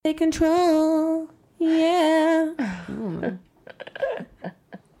Take control. Yeah.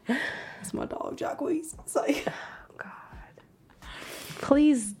 That's my dog, Jacquees. It's like, oh, God.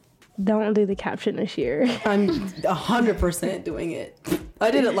 Please don't do the caption this year. I'm 100% doing it.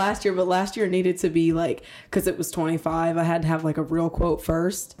 I did it last year, but last year needed to be like, because it was 25, I had to have like a real quote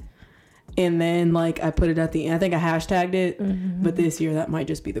first. And then like I put it at the end. I think I hashtagged it. Mm-hmm. But this year that might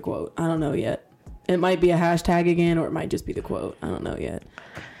just be the quote. I don't know yet. It might be a hashtag again, or it might just be the quote. I don't know yet.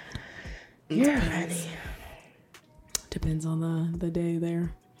 You're ready. Depends on the day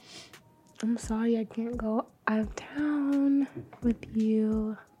there. I'm sorry I can't go out of town with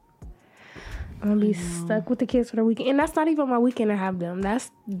you. I'm gonna be stuck with the kids for the weekend. And that's not even my weekend to have them. That's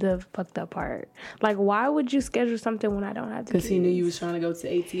the fucked up part. Like, why would you schedule something when I don't have the kids? Because he knew you was trying to go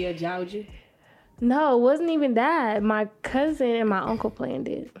to AT at Georgia? No, it wasn't even that. My cousin and my uncle planned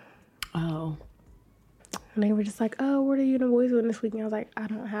it. Oh. And they were just like, oh, what are you and the boys doing this weekend? I was like, I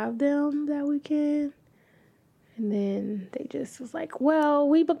don't have them that weekend. And then they just was like, well,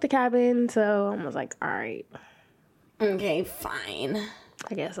 we booked the cabin. So I was like, all right. Okay, fine.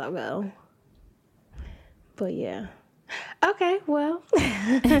 I guess I'll go. But yeah. Okay, well.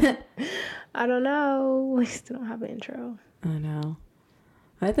 I don't know. We still don't have an intro. I know.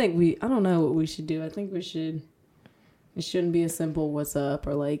 I don't know what we should do. I think it shouldn't be a simple what's up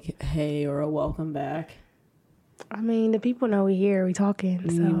or like, hey, or a welcome back. I mean, the people know we're here, we talking.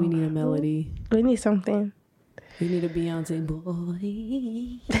 So We need a melody. We need something. We need a Beyonce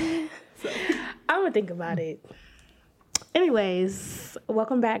boy. I'm gonna think about it. Anyways,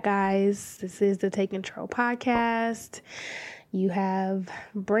 welcome back, guys. This is the Take Control podcast. You have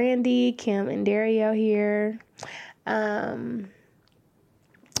Brandy, Kim, and Dario here. Yeah,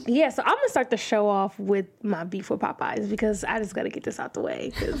 so I'm gonna start the show off with my beef with Popeyes because I just gotta get this out the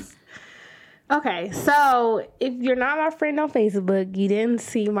way. Okay, so if you're not my friend on Facebook, you didn't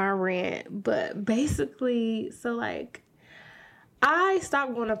see my rant, but basically, so like, I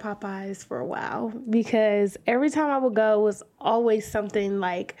stopped going to Popeyes for a while because every time I would go was always something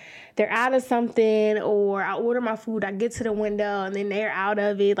like they're out of something, or I order my food, I get to the window and then they're out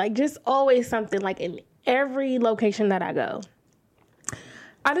of it. Like, just always something, like in every location that I go.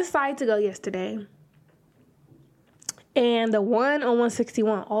 I decided to go yesterday. And the one on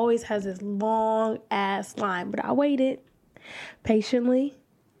 161 always has this long ass line, but I waited patiently.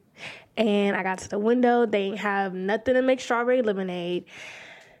 And I got to the window. They didn't have nothing to make strawberry lemonade.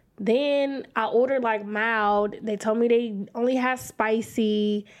 Then I ordered like mild. They told me they only had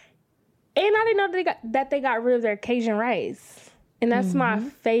spicy. And I didn't know that they got rid of their Cajun rice. And that's my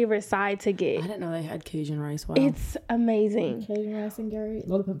favorite side to get. I didn't know they had Cajun rice. Wow. It's amazing. Cajun rice and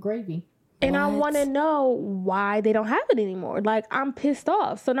lollipop gravy. And I want to know why they don't have it anymore. Like, I'm pissed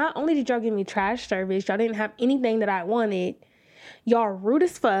off. So not only did y'all give me trash service, y'all didn't have anything that I wanted. Y'all rude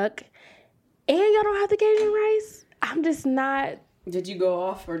as fuck. And y'all don't have the Cajun rice. I'm just not. Did you go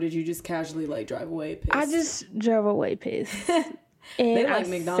off or did you just casually like drive away pissed? I just drove away pissed. And they like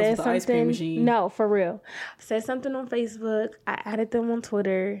McDonald's with the ice cream machine. No, for real. I said something on Facebook. I added them on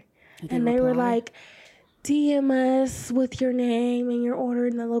Twitter. And they were like, DM us with your name and your order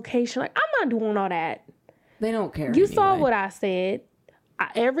and the location. Like, I'm not doing all that. They don't care. You saw what I said.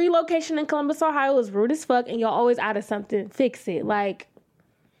 Every location in Columbus, Ohio is rude as fuck, and y'all always out of something. Fix it. Like,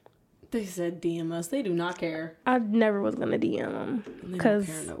 they said DM us. They do not care. I never was gonna DM them because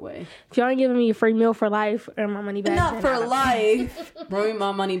no way. If y'all ain't giving me a free meal for life or my money back, not for life. Bring me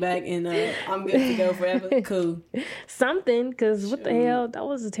my money back and I'm good to go forever. Cool. Something, because what the hell? That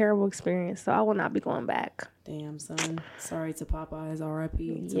was a terrible experience. So I will not be going back. Damn, son. Sorry to Popeyes.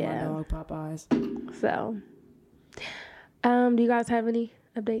 R.I.P. to my dog Popeyes. So, do you guys have any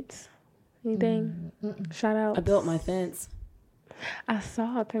updates? Anything? Shout out. I built my fence. I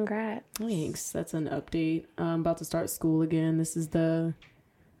saw. Congrats. Thanks. That's an update. I'm about to start school again. This is the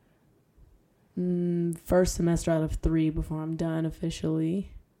first semester out of 3 before I'm done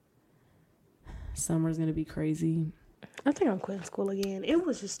officially. Summer's going to be crazy. I think I'm quitting school again. It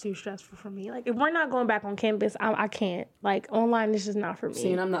was just too stressful for me. Like, if we're not going back on campus, I can't. Like, online is just not for me.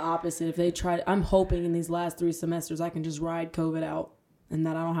 See, and I'm the opposite. If they try, I'm hoping in these last 3 semesters I can just ride COVID out and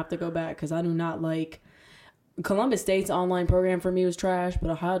that I don't have to go back, because I do not like... Columbus State's online program for me was trash,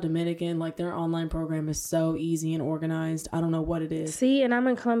 but Ohio Dominican, like, their online program is so easy and organized. I don't know what it is. See, and I'm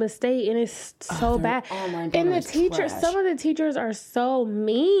in Columbus State, and it's so bad. And the teachers, some of the teachers are so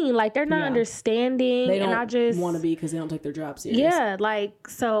mean. Like, they're not understanding. They don't and I just want to be because they don't take their job serious. Yeah, like,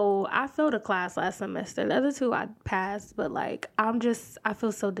 so I failed a class last semester. The other 2 I passed, but like, I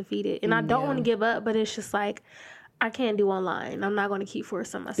feel so defeated, and I don't want to give up, but it's just like, I can't do online. I'm not going to keep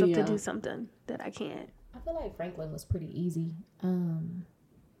forcing myself to do something that I can't. I feel like Franklin was pretty easy.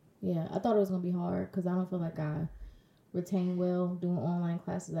 Yeah, I thought it was going to be hard because I don't feel like I retain well doing online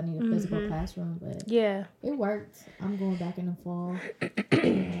classes. I need a physical classroom, but yeah, it worked. I'm going back in the fall.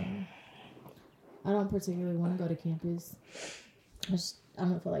 I don't particularly want to go to campus. I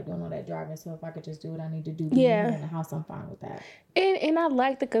don't feel like doing all that driving, so if I could just do what I need to do in the house, I'm fine with that. And I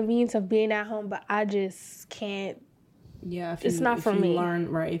like the convenience of being at home, but I just can't. Yeah, it's not for me.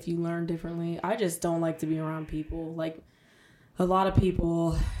 If you learn differently, I just don't like to be around people. Like a lot of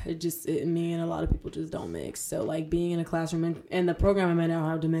people, me and a lot of people just don't mix. So like being in a classroom and the program I'm in now,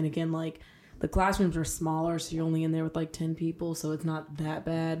 how Dominican, like the classrooms are smaller, so you're only in there with like 10 people, so it's not that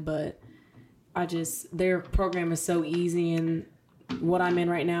bad. But their program is so easy, and what I'm in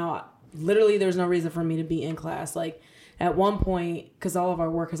right now, literally there's no reason for me to be in class. Like at one point, because all of our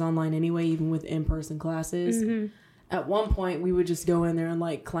work is online anyway, even with in-person classes, at one point we would just go in there and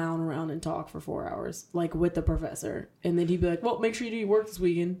like clown around and talk for 4 hours, like with the professor, and then he'd be like, well, make sure you do your work this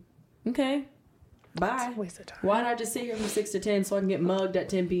weekend. Okay, bye. That's a waste of time. Why not just sit here from 6 to 10 so I can get mugged at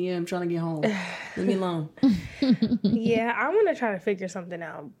 10 p.m. trying to get home? Leave me alone. Yeah, I want to try to figure something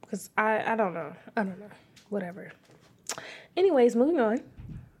out because I don't know. Whatever. Anyways, moving on.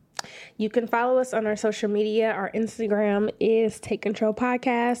 You can follow us on our social media. Our Instagram is Take Control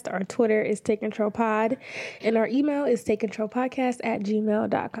Podcast. Our Twitter is Take Control Pod. And our email is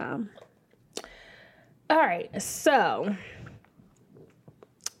takecontrolpodcast@gmail.com. All right, so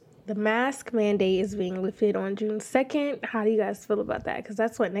the mask mandate is being lifted on June 2nd. How do you guys feel about that? Because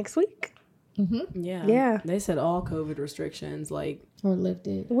that's what, next week? Mm-hmm. Yeah. They said all COVID restrictions, like... Or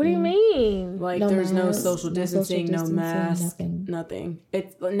lifted. What do you mean? Like, there's no social distancing, no mask, nothing.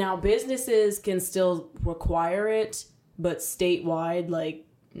 Now, businesses can still require it, but statewide, like,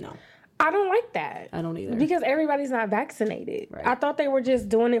 no. I don't like that. I don't either. Because everybody's not vaccinated. Right. I thought they were just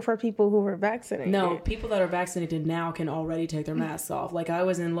doing it for people who were vaccinated. No, people that are vaccinated now can already take their masks off. Like, I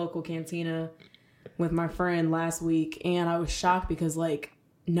was in local cantina with my friend last week, and I was shocked because, like,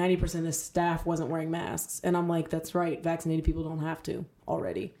 90% of the staff wasn't wearing masks. And I'm like, that's right. Vaccinated people don't have to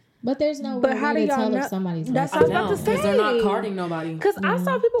already. But there's no way to tell if somebody's That's what I was about to say. Because they're not carding nobody. Because I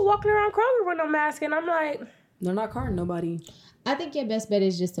saw people walking around Kroger with no mask, and I'm like... They're not carding nobody. I think your best bet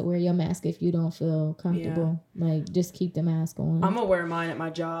is just to wear your mask if you don't feel comfortable. Yeah. Like, just keep the mask on. I'm going to wear mine at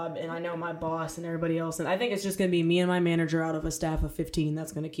my job, and I know my boss and everybody else. And I think it's just going to be me and my manager out of a staff of 15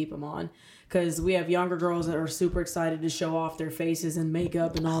 that's going to keep them on. Because we have younger girls that are super excited to show off their faces and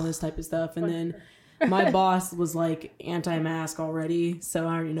makeup and all this type of stuff. And then my boss was like anti-mask already, so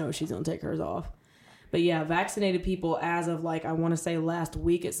I already know she's going to take hers off. But yeah, vaccinated people as of like, I want to say last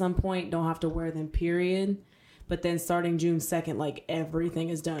week at some point, don't have to wear them, period. But then starting June 2nd, like everything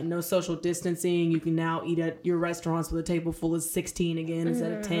is done. No social distancing. You can now eat at your restaurants with a table full of 16 again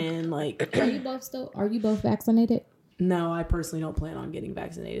instead of 10. Like, Are you both vaccinated? No, I personally don't plan on getting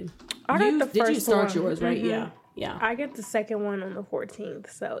vaccinated. Did you start yours, right? Mm-hmm. Yeah. I get the second one on the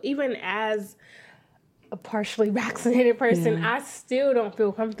 14th. So even as a partially vaccinated person, I still don't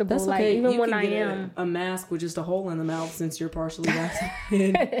feel comfortable. That's okay. Like, even when I am. A mask with just a hole in the mouth since you're partially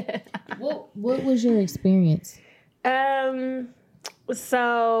vaccinated. What was your experience?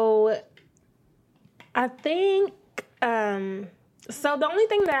 So I think, so the only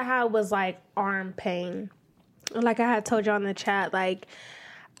thing that I had was like arm pain. Like I had told you on the chat, like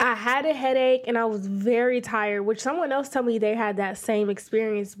I had a headache and I was very tired, which someone else told me they had that same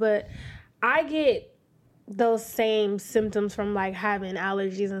experience, but I get those same symptoms from like having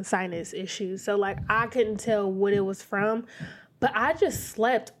allergies and sinus issues. So like I couldn't tell what it was from, but I just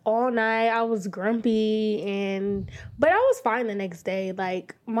slept all night. I was grumpy but I was fine the next day.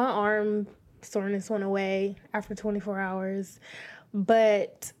 Like my arm soreness went away after 24 hours,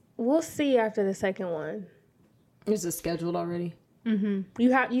 but we'll see after the second one. Is it scheduled already?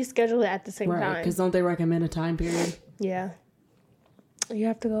 Mm-hmm. You schedule it at the same time. Because don't they recommend a time period? Yeah. You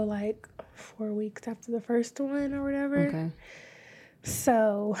have to go like 4 weeks after the first one or whatever. Okay.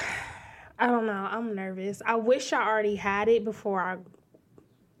 So, I don't know. I'm nervous. I wish I already had it before I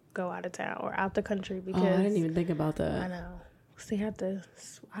go out of town or out the country because... I didn't even think about that. I know. See, I have to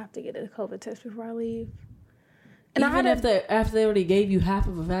get a COVID test before I leave. And even after they already gave you half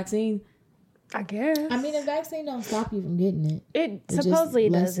of a vaccine? I guess. I mean, a vaccine don't stop you from getting it. It supposedly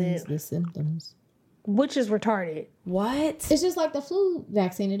just doesn't. The symptoms. Which is retarded. What? It's just like the flu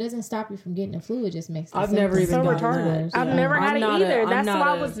vaccine. It doesn't stop you from getting the flu. It just makes I've never even so gotten retarded. that. I've never had it either. That's why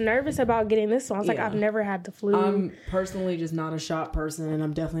I was nervous about getting this one. I was like, I've never had the flu. I'm personally just not a shot person, and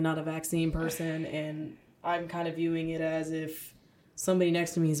I'm definitely not a vaccine person, and I'm kind of viewing it as if somebody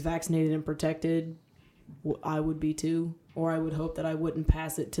next to me is vaccinated and protected, I would be too, or I would hope that I wouldn't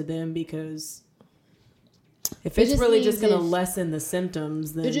pass it to them because If it's really just going to lessen the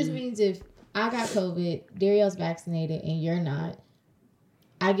symptoms, then... It just means if I got COVID, Darielle's vaccinated, and you're not,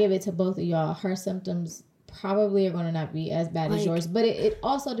 I give it to both of y'all. Her symptoms probably are going to not be as bad as yours. But it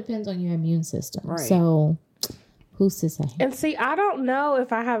also depends on your immune system. Right. So... who's to say? And see, I don't know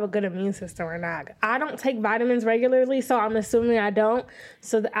if I have a good immune system or not. I don't take vitamins regularly, so I'm assuming I don't.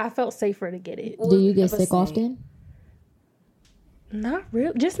 So I felt safer to get it. Do you get sick often? Not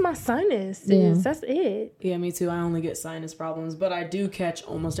really. Just my sinus. Yeah. That's it. Yeah, me too. I only get sinus problems, but I do catch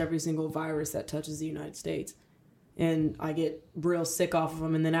almost every single virus that touches the United States. And I get real sick off of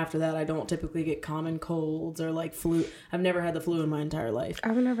them. And then after that, I don't typically get common colds or like flu. I've never had the flu in my entire life.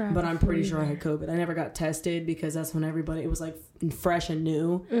 I've never had But I'm pretty sure I had COVID. I never got tested because that's when it was like fresh and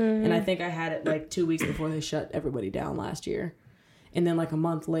new. Mm-hmm. And I think I had it like 2 weeks before they shut everybody down last year. And then like a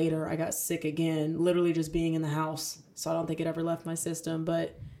month later, I got sick again, literally just being in the house. So I don't think it ever left my system.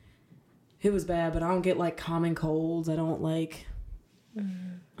 But it was bad. But I don't get like common colds. I don't like...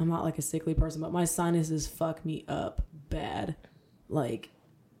 I'm not like a sickly person, but my sinuses fuck me up bad. Like,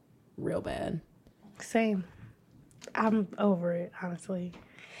 real bad. Same. I'm over it, honestly.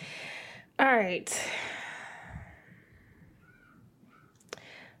 All right.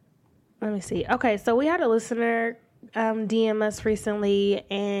 Let me see. Okay, so we had a listener DM us recently,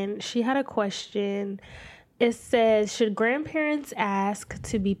 and she had a question. It says, should grandparents ask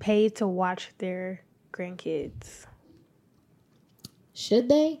to be paid to watch their grandkids? Should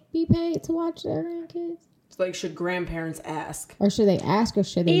they be paid to watch their grandkids? It's like, should grandparents ask? Or should they ask, or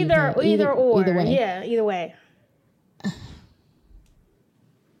should they either or. Either way. Yeah, either way. I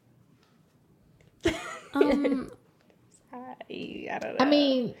don't know. I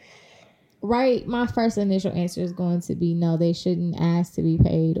mean, right, my first initial answer is going to be no, they shouldn't ask to be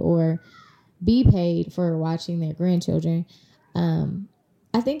paid or be paid for watching their grandchildren.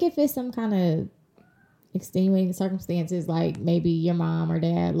 I think if it's some kind of extenuating circumstances, like maybe your mom or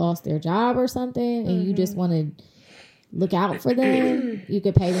dad lost their job or something, and you just want to look out for them, you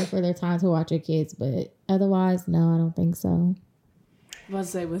could pay them for their time to watch your kids. But otherwise, no, I don't think so. I was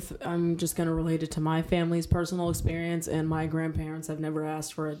say I'm just going to relate it to my family's personal experience, and my grandparents have never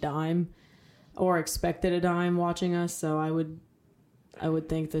asked for a dime or expected a dime watching us. So I would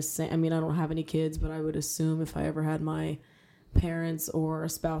think the same. I mean, I don't have any kids, but I would assume if I ever had my parents or a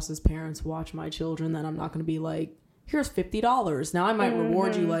spouse's parents watch my children, then I'm not going to be like, here's $50. Now I might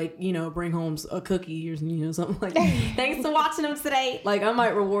reward you, like, bring home a cookie or something like, thanks for watching them today. Like, I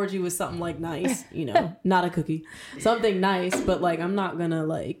might reward you with something like nice, not a cookie, something nice, but like, I'm not gonna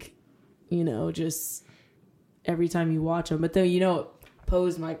like, just every time you watch them. But then, it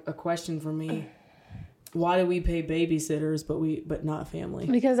posed a question for me. Why do we pay babysitters but not family?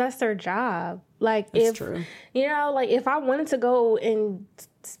 Because that's their job. Like, that's true. If I wanted to go and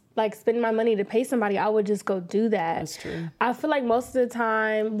like spend my money to pay somebody, I would just go do that. That's true. I feel like most of the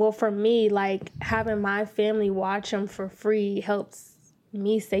time, well, for me, like having my family watch them for free helps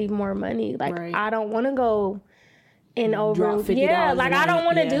me save more money. Like, right. I don't want to go and over, yeah, like I don't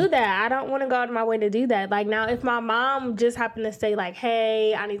want to do that. I don't want to go out of my way to do that. Like, now if my mom just happened to say like,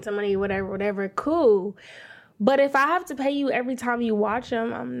 hey, I need some money, whatever, cool. But if I have to pay you every time you watch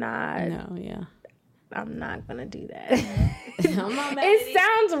them, I'm not. No, yeah. I'm not gonna do that. I'm not mad. It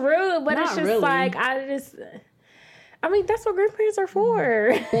sounds rude, but not it's just really. like I mean, that's what grandparents are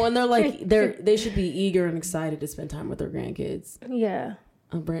for. Well, and they're like they should be eager and excited to spend time with their grandkids. Yeah.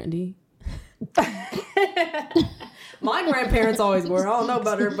 Brandy. My grandparents always were. I don't know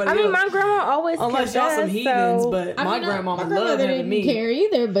about everybody else. I mean, my grandma always unless y'all some heathens, but my grandmama loved having me. Didn't care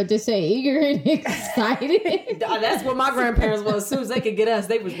either, but to say eager and excited. That's what my grandparents was. As soon as they could get us,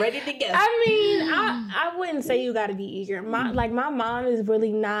 they was ready to go. I mean, I wouldn't say you got to be eager. My mom is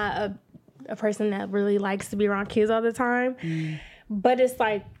really not a person that really likes to be around kids all the time. But it's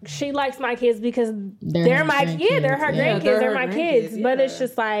like she likes my kids because they're my kids. They're her grandkids. They're my kids. Yeah. But it's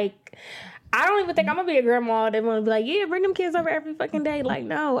just like, I don't even think I'm gonna be a grandma that want to be like, yeah, bring them kids over every fucking day. Like,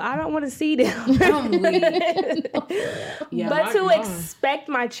 no, I don't want to see them. But to expect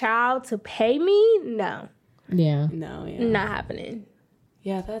my child to pay me, no. Yeah. No, yeah. Not happening.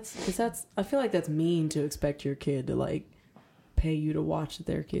 Yeah, that's I feel like that's mean to expect your kid to like pay you to watch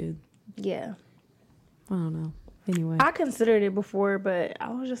their kid. Yeah. I don't know. Anyway, I considered it before, but I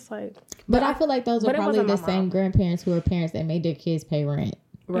was just like. But I feel like those are probably the same grandparents who are parents that made their kids pay rent.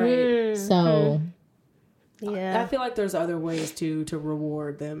 Right. So. Yeah. I feel like there's other ways to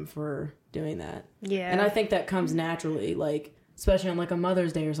reward them for doing that. Yeah. And I think that comes naturally, like, especially on like a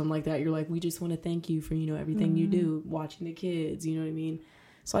Mother's Day or something like that. You're like, we just want to thank you for, everything you do, watching the kids, you know what I mean?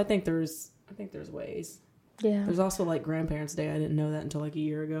 So I think there's ways. Yeah. There's also like Grandparents' Day. I didn't know that until like a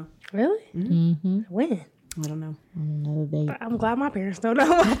year ago. Really? Mm-hmm. When? I don't know. Another date. I'm glad my parents don't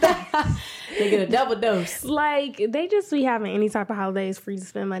know about that. They get a double dose. Like, they just be having any type of holidays for you to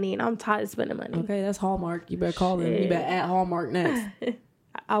spend money, and I'm tired of spending money. Okay, that's Hallmark. You better call them. You better at Hallmark next.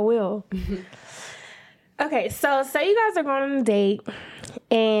 I will. Okay, so say you guys are going on a date,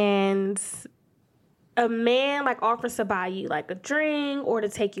 and a man like offers to buy you like a drink or to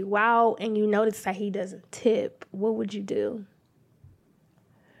take you out, and you notice that he doesn't tip. What would you do?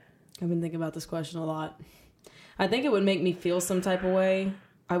 I've been thinking about this question a lot. I think it would make me feel some type of way.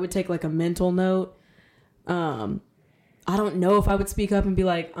 I would take like a mental note. I don't know if I would speak up and be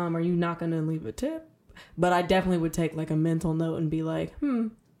like, are you not going to leave a tip? But I definitely would take like a mental note and be like,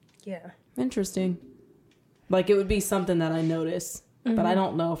 Yeah. interesting. Like it would be something that I notice, but I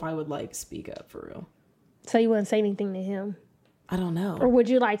don't know if I would like speak up for real. So you wouldn't say anything to him? I don't know. Or would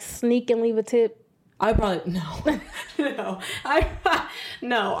you like sneak and leave a tip? I probably no.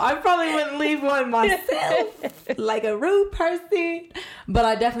 I probably wouldn't leave one myself like a rude person. But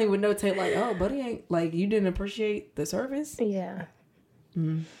I definitely would notate like, oh, buddy, ain't like you didn't appreciate the service. Yeah.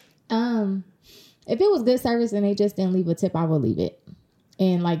 If it was good service and they just didn't leave a tip, I would leave it.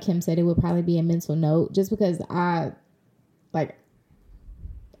 And like Kim said, it would probably be a mental note, just because I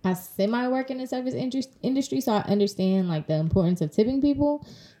semi work in the service industry, so I understand like the importance of tipping people.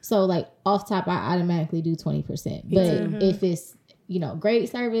 So like off top, I automatically do 20%. But if it's, great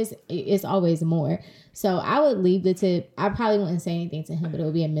service, it's always more. So I would leave the tip. I probably wouldn't say anything to him, but it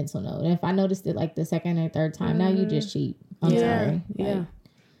would be a mental note. And if I noticed it like the second or third time, now you just cheat. I'm sorry. Yeah.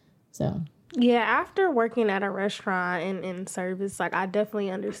 So. Yeah, after working at a restaurant and in service, like I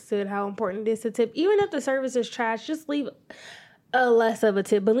definitely understood how important it is to tip. Even if the service is trash, just leave a less of a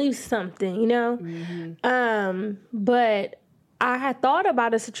tip, but leave something, But I had thought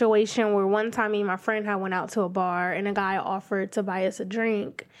about a situation where one time me and my friend had went out to a bar and a guy offered to buy us a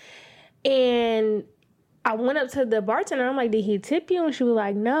drink. And I went up to the bartender. I'm like, did he tip you? And she was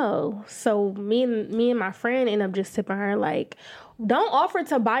like, no. So me and my friend ended up just tipping her. Like, don't offer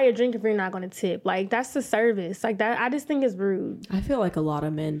to buy a drink if you're not going to tip. Like, that's the service. Like, that, I just think it's rude. I feel like a lot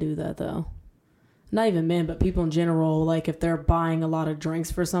of men do that, though. Not even men, but people in general. Like, if they're buying a lot of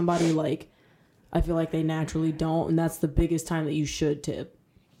drinks for somebody, like, I feel like they naturally don't. And that's the biggest time that you should tip.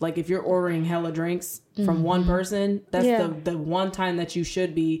 Like, if you're ordering hella drinks from one person, that's the one time that you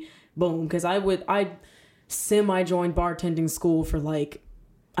should be, boom. Because I semi-joined bartending school for, like,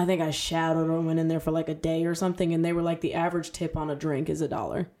 I think I shadowed or went in there for like a day or something, and they were like, the average tip on a drink is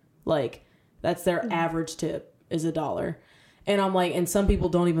 $1. Like, that's their average tip is $1. And I'm like, and some people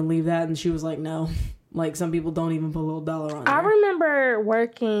don't even leave that. And she was like, no, like some people don't even put a little $1 on there. I remember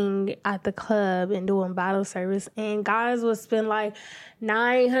working at the club and doing bottle service, and guys would spend like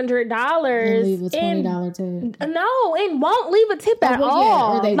 $900 and leave a $20 tip. No, and won't leave a tip at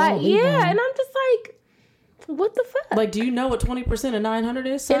all. Or they won't leave one. And I'm just like, what the fuck? Like, do you know what 20% of 900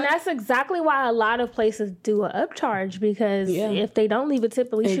 is, son? And that's exactly why a lot of places do an upcharge, because if they don't leave a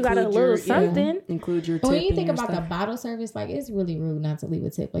tip, at least you got a little something. Include your tip. When you think about the bottle service, like, it's really rude not to leave a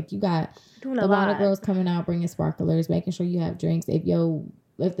tip. Like, you got doing a lot of girls coming out bringing sparklers, making sure you have drinks. If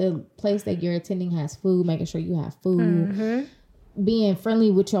the place that you're attending has food, making sure you have food, being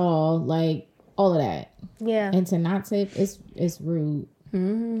friendly with y'all, like all of that. Yeah. And to not tip, it's rude.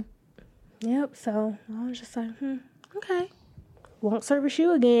 Mm-hmm. Yep. So I was just like, okay. Won't service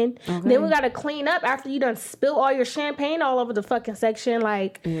you again. Okay. Then we got to clean up after you done spill all your champagne all over the fucking section.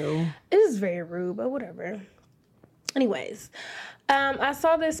 Like, ew. It is very rude, but whatever. Anyways, I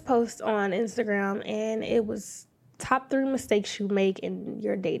saw this post on Instagram, and it was top 3 mistakes you make in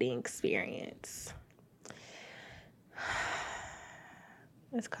your dating experience.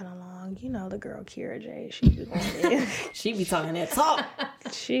 It's kind of long. You know the girl Kira J. She be going there. She be talking that talk.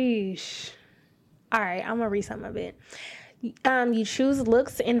 Sheesh. All right, I'm going to read some of it. You choose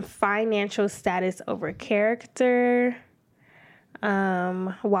looks and financial status over character.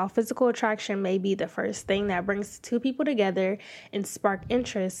 While physical attraction may be the first thing that brings two people together and spark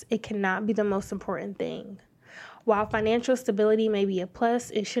interest, it cannot be the most important thing. While financial stability may be a plus,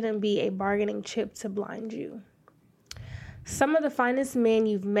 it shouldn't be a bargaining chip to blind you. Some of the finest men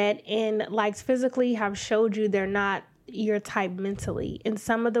you've met and liked physically have showed you they're not your type mentally. And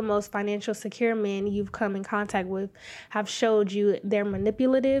some of the most financial secure men you've come in contact with have showed you they're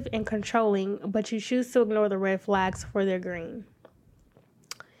manipulative and controlling, but you choose to ignore the red flags for their green.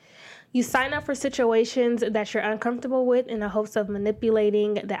 You sign up for situations that you're uncomfortable with in the hopes of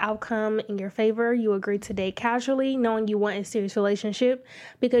manipulating the outcome in your favor. You agree to date casually, knowing you want a serious relationship,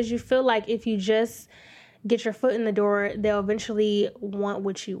 because you feel like if you just get your foot in the door, they'll eventually want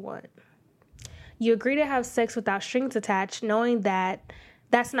what you want. You agree to have sex without strings attached, knowing that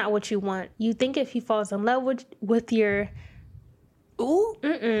That's not what you want. You think if he falls in love with your... Ooh.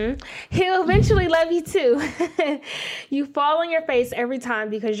 He'll eventually love you too. You fall on your face every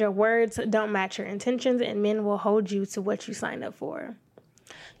time because your words don't match your intentions, and men will hold you to what you signed up for.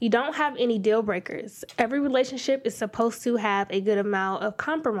 You don't have any deal breakers. Every relationship is supposed to have a good amount of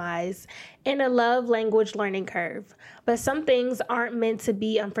compromise and a love language learning curve. But some things aren't meant to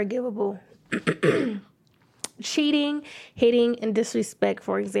be unforgivable. Cheating, hitting, and disrespect,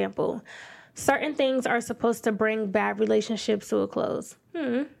 for example. Certain things are supposed to bring bad relationships to a close.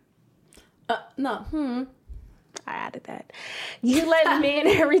 No. I added that. You let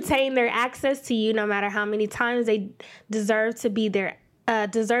men retain their access to you no matter how many times they deserve to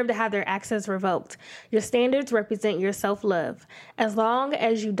have their access revoked. Your standards represent your self-love. As long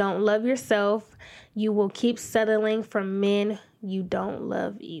as you don't love yourself, you will keep settling for men that don't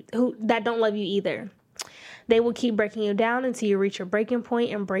love you either. They will keep breaking you down until you reach your breaking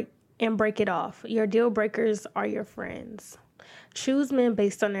point and break it off. Your deal breakers are your friends. Choose men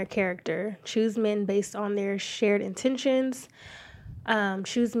based on their character. Choose men based on their shared intentions.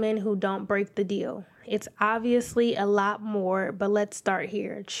 Choose men who don't break the deal. It's obviously a lot more, but let's start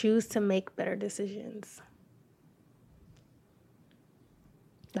here. Choose to make better decisions.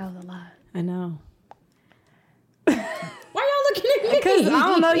 That was a lot. I know. Why y'all looking at me? Because I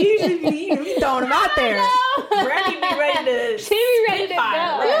don't know, you be throwing them out there. Brandy be ready to. She be ready to go.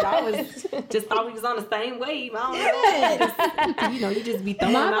 I just thought we was on the same wave. I don't know. You just be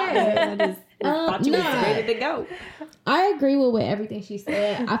throwing them out there. I just thought you was ready to go. I agree with everything she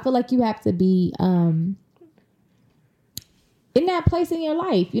said. I feel like you have to be in that place in your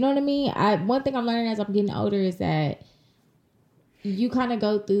life. You know what I mean? One thing I'm learning as I'm getting older is that you kind of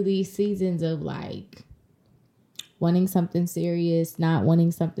go through these seasons of like wanting something serious, not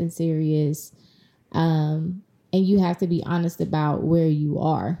wanting something serious. And you have to be honest about where you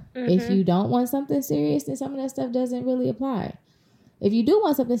are. Mm-hmm. If you don't want something serious, then some of that stuff doesn't really apply. If you do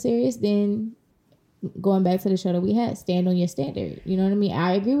want something serious, then going back to the show that we had, stand on your standard. You know what I mean?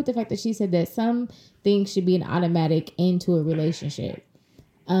 I agree with the fact that she said that some things should be an automatic into a relationship.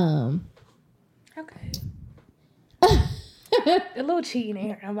 Okay. A little cheating in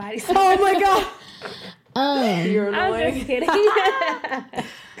here, nobody. Oh my God. You're annoying. I'm just kidding.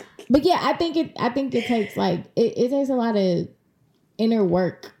 But yeah, I think it takes like it takes a lot of inner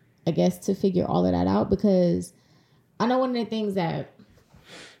work, I guess, to figure all of that out, because I know one of the things that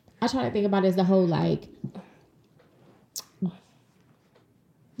I try to think about is the whole like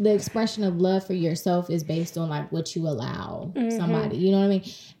the expression of love for yourself is based on like what you allow somebody, you know what I mean?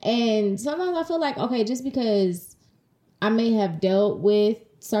 And sometimes I feel like, okay, just because I may have dealt with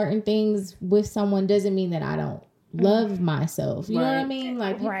certain things with someone doesn't mean that I don't love myself. You know what I mean?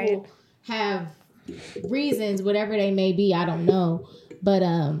 Like people have reasons, whatever they may be, I don't know. But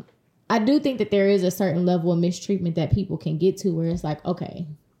I do think that there is a certain level of mistreatment that people can get to where it's like, okay,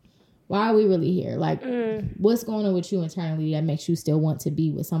 why are we really here? Like, what's going on with you internally that makes you still want to be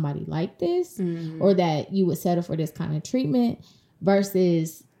with somebody like this? Mm-hmm. Or that you would settle for this kind of treatment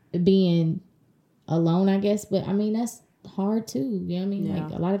versus being alone, I guess. But I mean, that's hard too. You know what I mean? Yeah.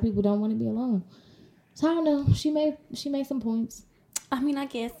 Like, a lot of people don't want to be alone. So I don't know. She made some points. I mean, I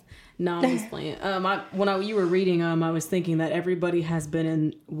guess. No, I'm just playing. When you were reading, I was thinking that everybody has been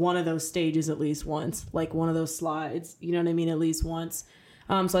in one of those stages at least once, like one of those slides. You know what I mean? At least once.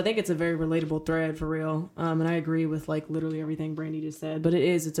 So I think it's a very relatable thread for real. And I agree with like literally everything Brandy just said. But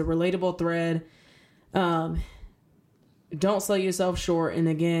it's a relatable thread. Don't sell yourself short, and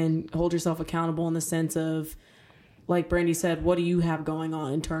again, hold yourself accountable in the sense of, like Brandy said, what do you have going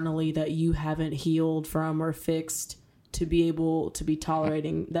on internally that you haven't healed from or fixed to be able to be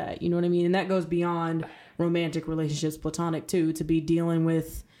tolerating that? You know what I mean? And that goes beyond romantic relationships, platonic too, to be dealing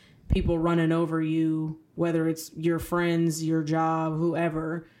with people running over you, whether it's your friends, your job,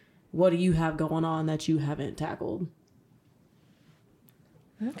 whoever. What do you have going on that you haven't tackled?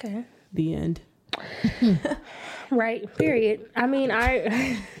 Okay. The end. Right. Period. I mean,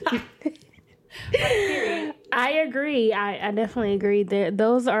 I agree. I definitely agree that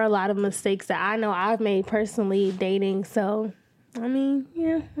those are a lot of mistakes that I know I've made personally dating. So, I mean,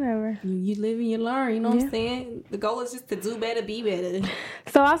 yeah, whatever. You live and you learn, you know what I'm saying? The goal is just to do better, be better.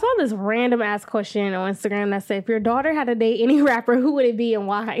 So I saw this random ass question on Instagram that said, if your daughter had to date any rapper, who would it be and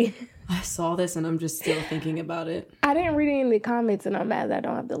why? I saw this and I'm just still thinking about it. I didn't read any of the comments and I'm mad that I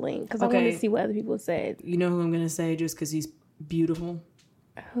don't have the link because I want to see what other people said. You know who I'm going to say just because he's beautiful?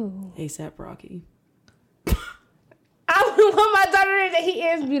 Who? A$AP Rocky. I would want my daughter to say he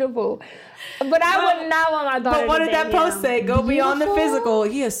is beautiful. But I would not want my daughter to But what did that post say? Go Beautiful? beyond the physical.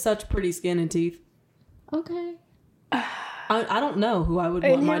 He has such pretty skin and teeth. Okay. I don't know who I would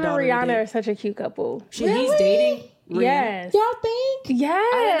want And my him and daughter Rihanna to are such a cute couple. date. He's dating Rihanna? Yes. Y'all think?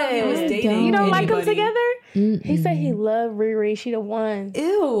 Yes. I didn't know he was dating You don't like them anybody. together? He said he loved Riri. She the one.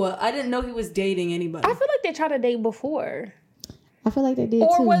 Ew, I didn't know he was dating anybody. I feel like they tried to date before. I feel like they did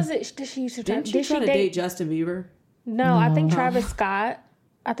Or too. was it, did she used to try, Didn't she try to date Justin Bieber? No, I think Travis Scott.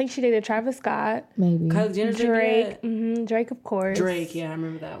 I think she dated Travis Scott. Maybe. Kylie Jenner dated Drake. that? Drake, of course. Drake, yeah, I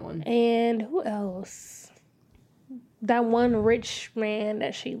remember that one. And who else? That one rich man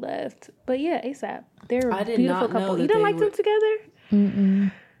that she left. But yeah, ASAP. They're I a did beautiful not know couple. that You don't they like were- them together?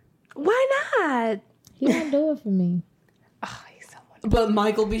 Mm-mm. Why not? He don't do it for me. Oh, he's so wonderful. But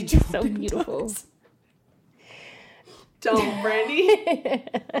Michael B. Jordan So beautiful. does. Don't, Brandy.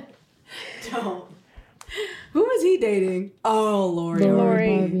 Don't. Who was he dating? Oh, Lori. Lori.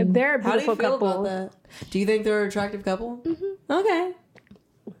 Lori. Harvey. They're a How do you beautiful feel couple. about that? Do you think they're an attractive couple? Mm-hmm. Okay.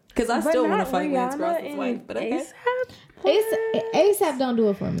 Because I But still want not to fight Lance Rihanna Ross's and wife, but okay. ASAP don't do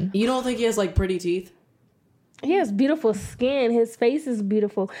it for me. You don't think he has like pretty teeth? He has beautiful skin. His face is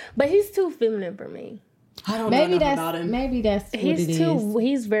beautiful, but he's too feminine for me. I don't Maybe know enough about him. that's what it is.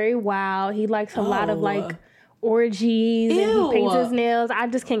 He's very wild. He likes a lot of Oh. like orgies and Ew. he paints his nails. I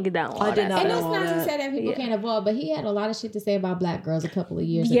just can't get down with all I did that not And know that's all not to that. say that people can't evolve, but he had a lot of shit to say about black girls a couple of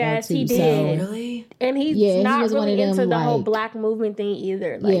years Yes, ago too. he So, did. Really? And he's Yeah, he not was one really of them, into the whole like- black movement thing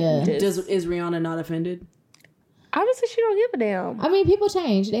either. Like, Yeah. Is Rihanna not offended? obviously she don't give a damn. I mean, people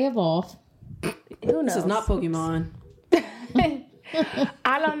change, they evolve. Who knows? This is not Pokemon.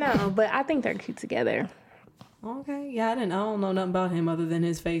 I don't know, but I think they're cute together. Okay, yeah, I don't know nothing about him other than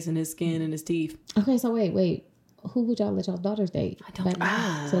his face and his skin and his teeth. Okay, so wait. Who would y'all let y'all daughters date? I don't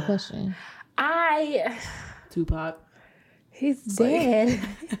know. To the question. Tupac. He's dead.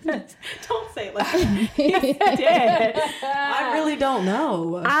 Don't say it like that. He's dead. I really don't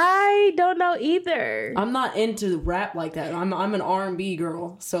know. I don't know either. I'm not into rap like that. I'm an R&B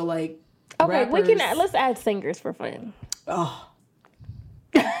girl, so like. Okay, we can rappers- let's add singers for fun. Oh,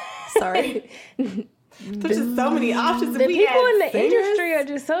 sorry. There's just so many options. The people in the industry are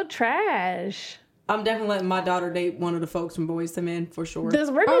just so trash. I'm definitely letting my daughter date one of the folks from Boyz II Men for sure.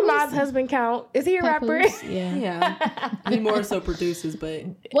 Does Remy Ma's husband count? Is he a rapper? Papoose? Yeah. Yeah, he more so produces, but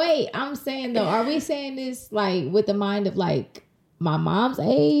Wait, I'm saying though, are we saying this like with the mind of like my mom's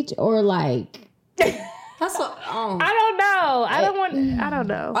age or like that's what. Oh. I don't know. I don't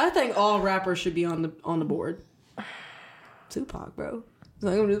know. I think all rappers should be on the board. Tupac, bro.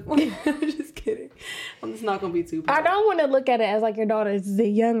 Like, I'm just kidding. I'm just not gonna be Tupac. I don't want to look at it as like your daughter is a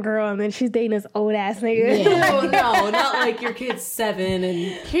young girl and then she's dating this old ass nigga. Yeah. No, not like your kid's 7 and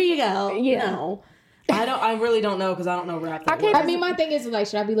here you go. Yeah. No. I really don't know because I don't know rap that I can't- well. I mean my thing is like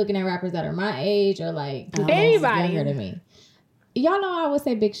should I be looking at rappers that are my age or like Anybody. younger than me? Y'all know I would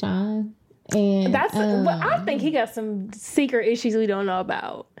say Big Sean. And That's. But I think he got some secret issues we don't know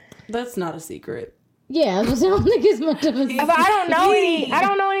about. That's not a secret. yeah, I don't think it's much of a But I don't know any. I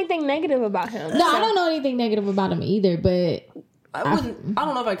don't know anything negative about him. No, I don't know anything negative about him either, but I don't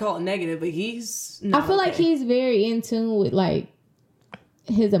know if I call it negative, but he's not I feel like okay. he's very in tune with like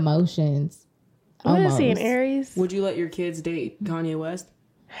his emotions. What is he, an almost. Aries? Would you let your kids date Kanye West?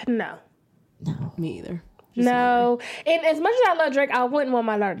 No. No. Me either. No, and as much as I love Drake, I wouldn't want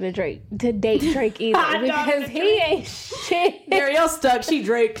my daughter to date Drake either because he ain't shit. Ariel's stuck. She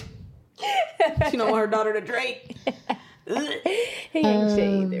Drake. She don't want her daughter to Drake. He ain't shit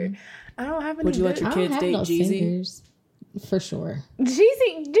either. I don't have any. Would you let your I don't kids have date no Jeezy? singers, for sure.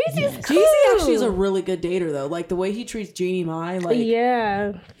 Jeezy's cool. Jeezy actually is a really good dater though. Like the way he treats Jeannie Mai, like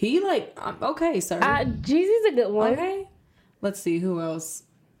Yeah, he like okay, sir. Jeezy's a good one. Okay. Let's see who else.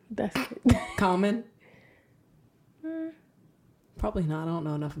 That's it. Common. Probably not. I don't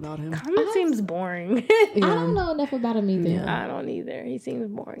know enough about him. Common seems boring. I don't know enough about him either. Yeah. I don't either. He seems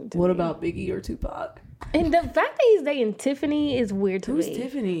boring to What me. about Biggie or Tupac? And the fact that he's dating Tiffany is weird to Who's me.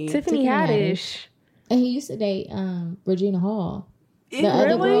 Tiffany? Tiffany Haddish. And he used to date Regina Hall, the Really?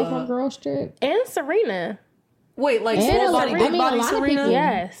 other girl from Girl Trip. And Serena. Wait, like And small body, Serena. big body I mean, a lot of Serena? people-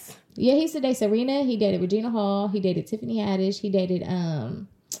 Yes. Yeah, he used to date Serena. He dated Regina Hall. He dated Tiffany Haddish. He dated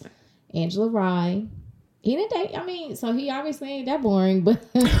Angela Rye. He didn't date. I mean, so he obviously ain't that boring, but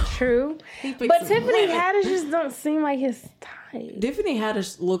True. He picked But some Tiffany women. Haddish just don't seem like his type. Tiffany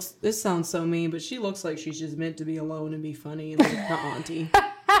Haddish looks. This sounds so mean, but she looks like she's just meant to be alone and be funny, like the auntie.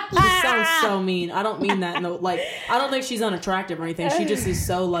 She sounds so mean. I don't mean that. No, like I don't think she's unattractive or anything. She just is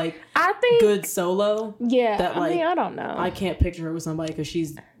so like I think. good solo. Yeah. that, I mean, like, I don't know. I can't picture her with somebody because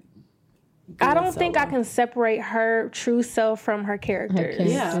she's. I good don't think I solo. can separate her true self from her her characters.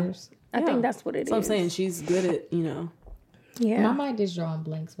 characters. I think that's what it is. So I'm saying she's good at Yeah. My mind is drawing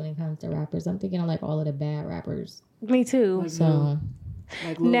blanks when it comes to rappers. I'm thinking of like all of the bad rappers. Me too. So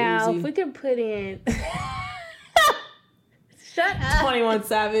Like Lil Now, Uzi. if we could put in. Shut up. 21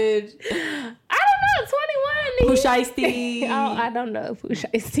 Savage. I don't know. 21. Pooh Shiesty. I don't know Pooh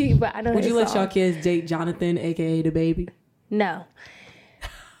Shiesty, but I know. Would his you let song. y'all kids date Jonathan, aka the baby? No.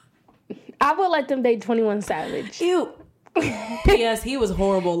 I would let them date 21 Savage. Ew. P.S. He was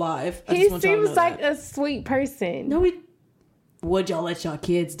horrible live. I He just want y'all to seems know like that. a sweet person. No, would y'all let y'all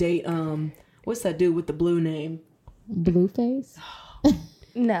kids date? What's that dude with the blue name? Blueface.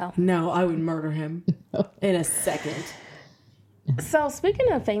 No. No, I would murder him in a second. So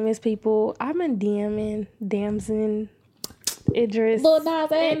speaking of famous people, I've been DMing Damson Idris. Lil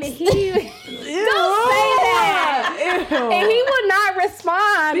Nas And X. he don't say that. Ew. And he would not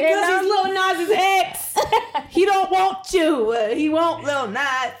respond. Because And he's Lil Nas's ex. He don't want you. He won't Lil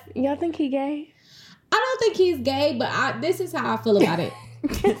Nas. y'all think he gay? I don't think he's gay, but this is how I feel about it.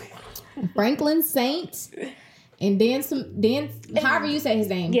 Franklin Saint and however you say his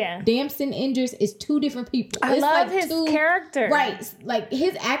name. Yeah. Damson Idris is two different people. I It's love like his two- character. Right. Like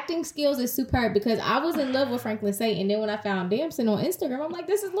his acting skills is superb because I was in love with Franklin Saint and then when I found Damson on Instagram, I'm like,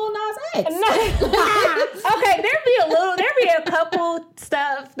 this is Lil Nas X. Okay, there be a couple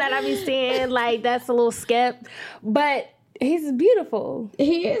stuff that I be seeing like that's a little skep, but he's beautiful.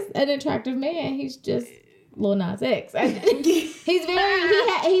 He is an attractive man. He's just Lil Nas X. He's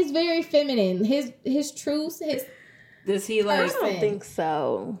very feminine. His truths, Does he like? I don't think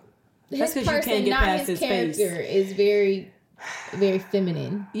so. That's his 'cause you person, can't get not past his his face. character, is very, very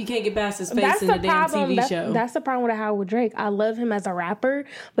feminine. You can't get past his face That's in the the damn problem. TV show. That's the problem with Howard Drake. I love him as a rapper,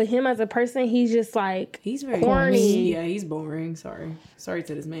 but him as a person, he's just like He's very corny. Yeah, he's boring. Sorry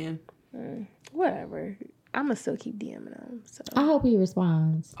to this man. Whatever. I'ma still keep DMing him. So I hope he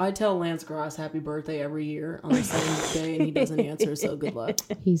responds. I tell Lance Gross happy birthday every year on the same day, and he doesn't answer. So good luck.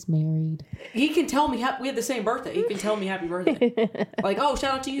 He's married. He can tell me we had the same birthday. He can tell me happy birthday. Like, oh,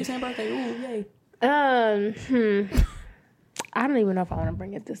 shout out to you, same birthday. Ooh, yay. I don't even know if I want to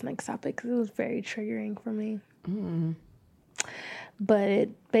bring up this next topic because it was very triggering for me. But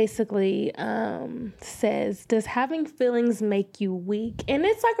it basically says, does having feelings make you weak? And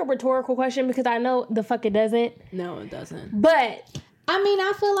it's like a rhetorical question because I know the fuck it doesn't. No, it doesn't. But I mean,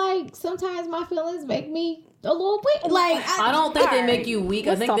 I feel like sometimes my feelings make me a little weak. Like, I don't think they Alright, make you weak. I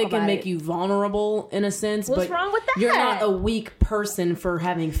let's think talk they can about make it. you vulnerable in a sense. What's but wrong with that? You're not a weak person for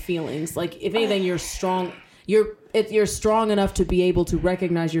having feelings. Like, if anything, you're strong. You're strong enough to be able to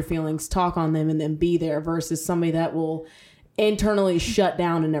recognize your feelings, talk on them, and then be there versus somebody that will internally shut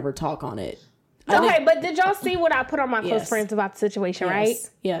down and never talk on it. Okay, but did y'all see what I put on my close Yes. friends about the situation, right? Yes.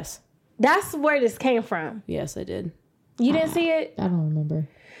 Yes. That's where this came from. Yes, I did. You didn't see it? I don't remember.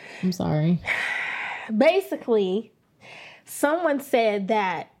 I'm sorry. Basically, someone said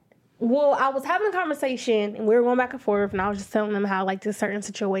that, well, I was having a conversation and we were going back and forth and I was just telling them how like this certain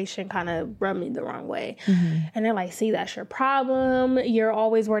situation kind of rubbed me the wrong way. And they're like, see, that's your problem. You're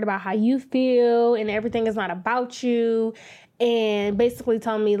always worried about how you feel and everything is not about you. And basically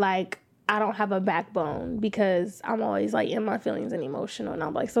telling me like, I don't have a backbone because I'm always like in my feelings and emotional. And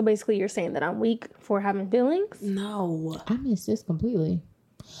I'm like, so basically you're saying that I'm weak for having feelings? No. I missed this completely.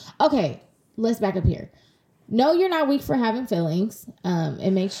 Okay, let's back up here. No, you're not weak for having feelings.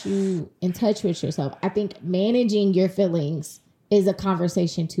 It makes you in touch with yourself. I think managing your feelings is a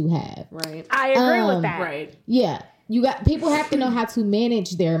conversation to have. Right. I agree with that. Right. Yeah. People have to know how to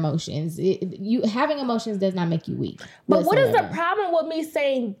manage their emotions. Having emotions does not make you weak. But what is the whatsoever. problem with me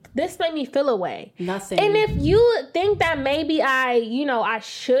saying this made me feel away? Nothing. And if you think that maybe I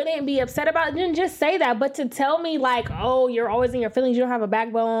shouldn't be upset about it, then just say that. But to tell me like, oh, you're always in your feelings, you don't have a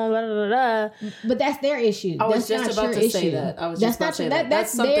backbone, blah, blah, blah, blah. But that's their issue. I was That's just not about your to say issue. that. I was That's just about not to say your- that.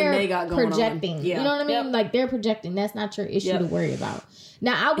 That's something their they got going projecting. on. Yeah. You know what I mean? Yep. Like they're projecting. That's not your issue Yep. to worry about.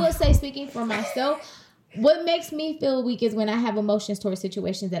 Now, I will say, speaking for myself, what makes me feel weak is when I have emotions towards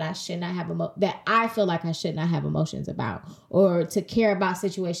situations that I should not have that I feel like I should not have emotions about, or to care about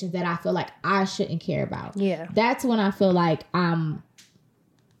situations that I feel like I shouldn't care about. Yeah. That's when I feel like I'm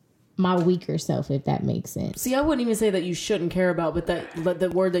my weaker self, if that makes sense. See, I wouldn't even say that you shouldn't care about, but the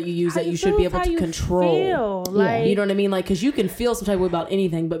word that you use that you should feel be is able how to you control. feel. Like, You know what I mean? Like, because you can feel some type of way about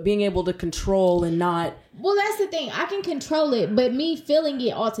anything, but being able to control and not. Well, that's the thing. I can control it, but me feeling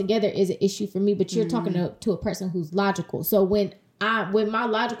it altogether is an issue for me. But you're talking to a person who's logical. So when my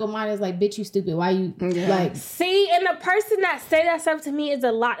logical mind is like, bitch, you stupid. Why you like? see, and the person that say that stuff to me is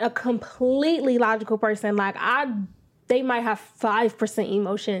a completely logical person. Like they might have 5%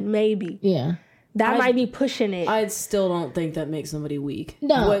 emotion, maybe. Yeah. That might be pushing it. I still don't think that makes somebody weak.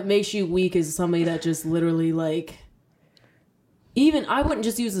 No. What makes you weak is somebody that just literally like even I wouldn't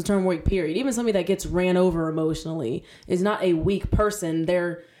just use the term weak, period. Even somebody that gets ran over emotionally is not a weak person.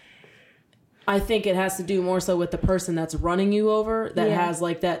 I think it has to do more so with the person that's running you over that has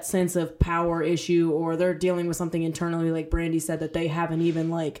like that sense of power issue, or they're dealing with something internally, like Brandy said, that they haven't even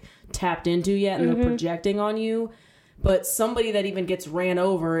like tapped into yet, and they're projecting on you. But somebody that even gets ran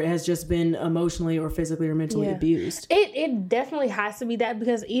over has just been emotionally or physically or mentally abused. It definitely has to be that,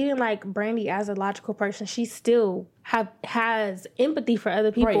 because even like Brandy, as a logical person, she still has empathy for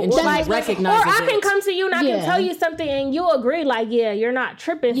other people. Right, and or she like, recognizes or I can it. come to you and I can tell you something and you'll agree, like, yeah, you're not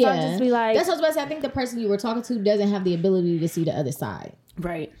tripping. So I'll just be like, that's what I was about to say. I think the person you were talking to doesn't have the ability to see the other side.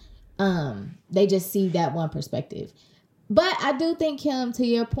 Right. They just see that one perspective. But I do think, Kim, to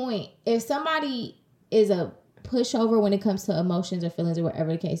your point, if somebody is a pushover when it comes to emotions or feelings or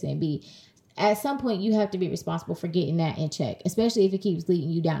whatever the case may be, at some point you have to be responsible for getting that in check, especially if it keeps leading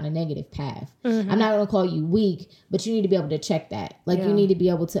you down a negative path. I'm not going to call you weak, but you need to be able to check that. Like you need to be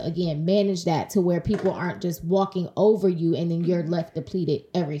able to, again, manage that to where people aren't just walking over you and then you're left depleted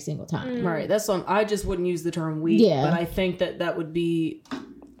every single time. Right. That's what I just wouldn't use the term weak, but I think that would be,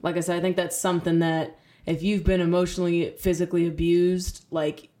 like I said, I think that's something that if you've been emotionally, physically abused,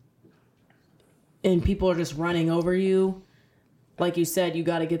 like, and people are just running over you, like you said, you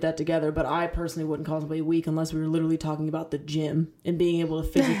got to get that together. But I personally wouldn't call somebody weak unless we were literally talking about the gym and being able to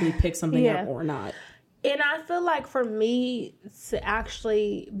physically pick something up or not. And I feel like for me to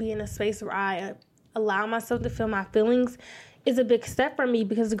actually be in a space where I allow myself to feel my feelings is a big step for me,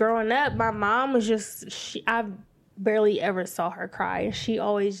 because growing up, my mom was just, I barely ever saw her cry. And she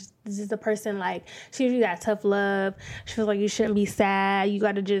always is just a person, like, she gives you that tough love. She feels like you shouldn't be sad. You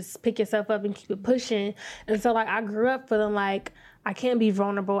got to just pick yourself up and keep it pushing. And so, like, I grew up feeling like I can't be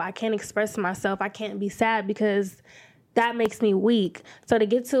vulnerable. I can't express myself. I can't be sad because that makes me weak. So to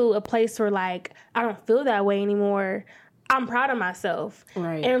get to a place where, like, I don't feel that way anymore, I'm proud of myself.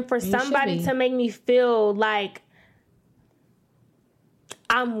 Right. And for somebody to make me feel like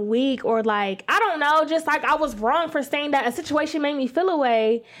I'm weak, or like, I don't know, just like I was wrong for saying that a situation made me feel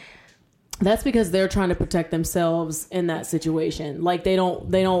away. That's because they're trying to protect themselves in that situation. Like they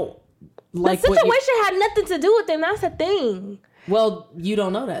don't like the situation had nothing to do with them. That's the thing. Well, you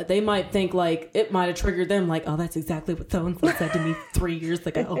don't know that. They might think like it might have triggered them, like, oh, that's exactly what so-and-so said to me 3 years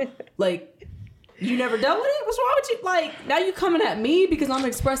ago. Like, you never dealt with it? What's wrong with you? Like, now you coming at me because I'm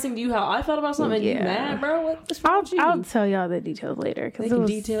expressing to you how I felt about something and you mad, bro? What's wrong with you? I'll tell y'all the details later. They can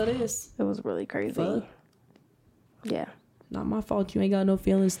detail this. It was really crazy. Fuck. Yeah. Not my fault you ain't got no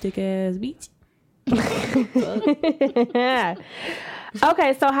feelings, stick ass bitch.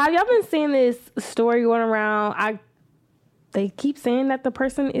 Okay, so have y'all been seeing this story going around? They keep saying that the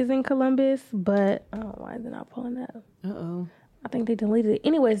person is in Columbus, but oh, why is it not pulling up? Uh-oh. I think they deleted it.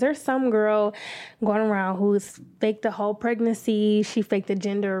 Anyways, there's some girl going around who's faked the whole pregnancy. She faked the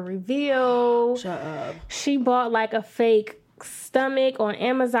gender reveal. Shut up. She bought like a fake stomach on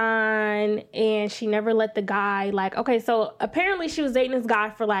Amazon, and she never let the guy, like, okay, so apparently she was dating this guy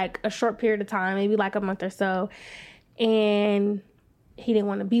for like a short period of time, maybe like a month or so, and he didn't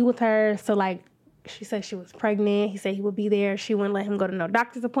want to be with her. So like, she said she was pregnant. He said he would be there. She wouldn't let him go to no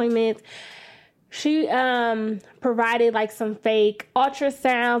doctor's appointments. She provided like some fake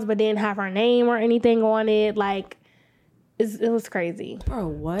ultrasounds, but didn't have her name or anything on it. Like, it was crazy. Bro,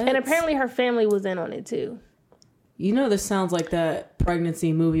 what? And apparently her family was in on it too. You know, this sounds like that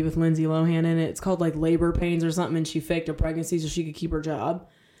pregnancy movie with Lindsay Lohan in it. It's called like Labor Pains or something, and she faked her pregnancy so she could keep her job.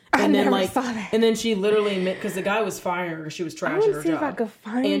 And then like, saw that. And then she literally admit, because the guy was firing her because she was trashing her see job. if I could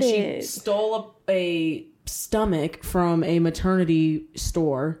find and it. she stole a stomach from a maternity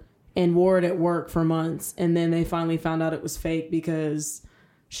store and wore it at work for months. And then they finally found out it was fake because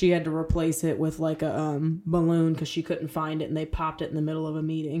she had to replace it with like a balloon because she couldn't find it, and they popped it in the middle of a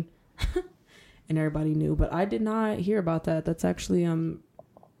meeting. And everybody knew, but I did not hear about that. That's actually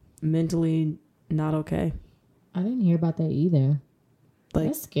mentally not okay. I didn't hear about that either. Like,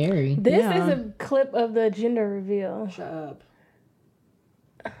 that's scary. This is a clip of the gender reveal. Shut up.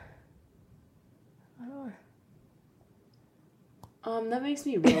 That makes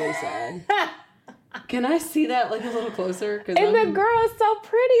me really sad. Can I see that like a little closer? And the girl is so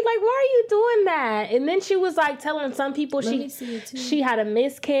pretty. Like, why are you doing that? And then she was like telling some people she had a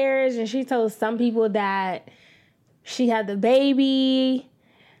miscarriage, and she told some people that she had the baby.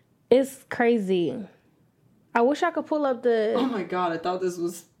 It's crazy. I wish I could pull up the... Oh my God, I thought this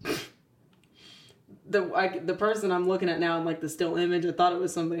was... the person I'm looking at now in like the still image. I thought it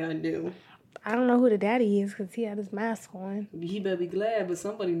was somebody I knew. I don't know who the daddy is because he had his mask on. He better be glad, but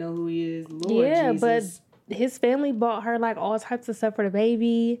somebody know who he is. Lord Jesus. But his family bought her like all types of stuff for the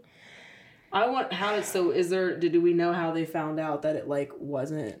baby. Do we know how they found out that it like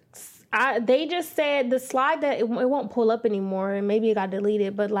wasn't? They just said the slide that it won't pull up anymore, and maybe it got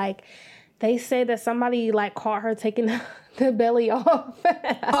deleted. But like, they said that somebody like caught her taking the belly off.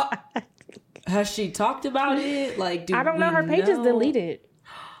 Has she talked about it? Like, I don't know. Her page is deleted.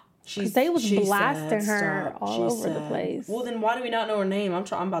 They was blasting her all over the place. Well, then why do we not know her name?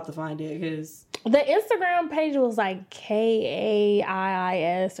 I'm about to find it because the Instagram page was like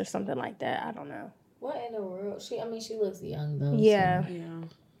KAIIS or something like that. I don't know. What in the world? She looks young though. Yeah. So.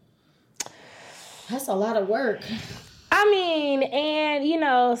 That's a lot of work. I mean, and you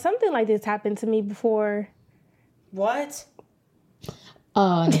know, something like this happened to me before. What?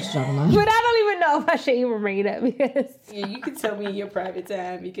 I know what you're talking about. But I don't even know if I should even bring it up because you can tell me your private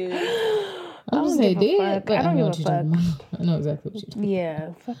time because I was gonna say did, but I don't know give what a you're fuck. talking about. I know exactly what you're talking about.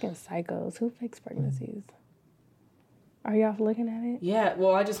 Yeah, fucking psychos. Who fakes pregnancies? Are y'all looking at it? Yeah,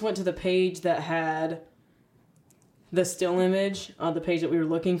 well, I just went to the page that had the still image on the page that we were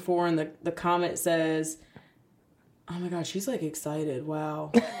looking for, and the comment says, "Oh my god, she's like excited."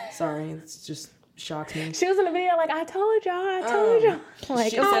 Wow. Sorry, it's just shocked me. She was in the video like, I told y'all. Like, I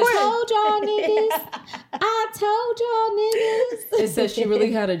told y'all niggas. It says she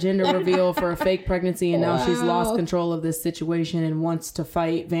really had a gender reveal for a fake pregnancy, and now she's lost control of this situation and wants to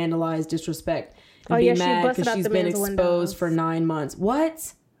fight, vandalize, disrespect, and be mad because she's been exposed for 9 months.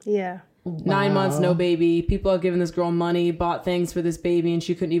 What? Yeah. 9 months, no baby. People have given this girl money, bought things for this baby, and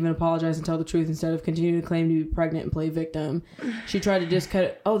she couldn't even apologize and tell the truth instead of continuing to claim to be pregnant and play victim. She tried to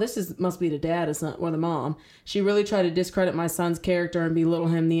discredit... Oh, must be the dad or the mom. She really tried to discredit my son's character and belittle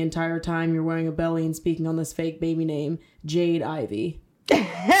him the entire time you're wearing a belly and speaking on this fake baby name, Jade Ivy.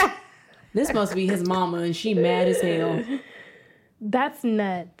 This must be his mama, and she mad as hell. That's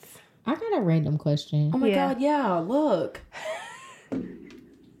nuts. I got a random question. Oh my god, yeah, look.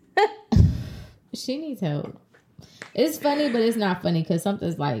 She needs help. It's funny, but it's not funny because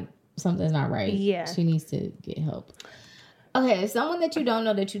something's not right. Yeah. She needs to get help. Okay, someone that you don't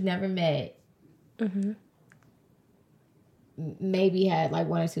know that you've never met, maybe had like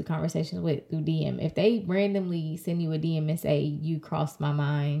 1 or 2 conversations with through DM. If they randomly send you a DM and say, "You crossed my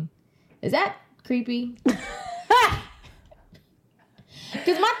mind," is that creepy?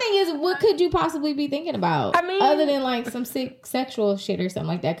 Because my thing is, what could you possibly be thinking about? I mean, other than like some sick sexual shit or something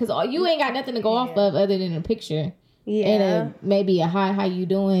like that. Because you ain't got nothing to go off of other than a picture. Yeah. And maybe a hi, how you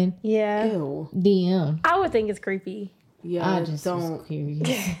doing? Yeah. Ew. DM. I would think it's creepy. Yeah, I just don't. Curious.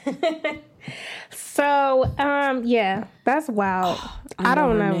 So, yeah, that's wild. I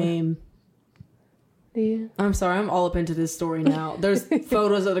don't know. Name. Do you? I'm sorry, I'm all up into this story now. There's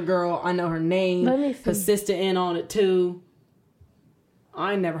photos of the girl. I know her name. Let me see. Her sister in on it too.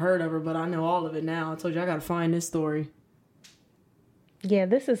 I ain't never heard of her, but I know all of it now. I told you I gotta find this story. Yeah,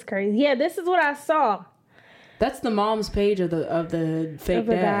 this is crazy. Yeah, this is what I saw. That's the mom's page of the fake Of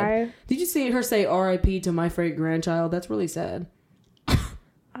the dad. guy. Did you see her say R.I.P. to my fake grandchild? That's really sad.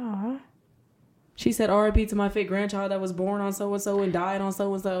 Aw. She said R.I.P. to my fake grandchild that was born on so and so and died on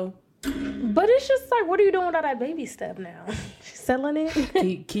so and so. But it's just like, what are you doing with all that baby stuff now? She's selling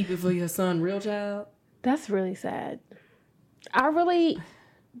it? Keep it for your son, real child. That's really sad. I really,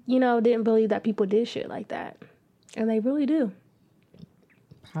 didn't believe that people did shit like that. And they really do.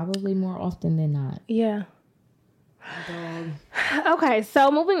 Probably more often than not. Yeah. Dog. Okay,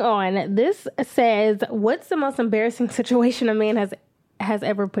 so moving on. This says, what's the most embarrassing situation a man has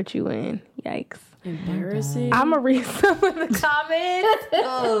ever put you in? Yikes. Embarrassing. I'm going to read some of the comments.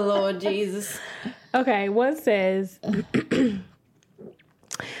 Oh, Lord Jesus. Okay, one says,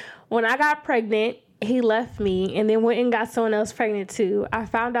 when I got pregnant, he left me and then went and got someone else pregnant too. I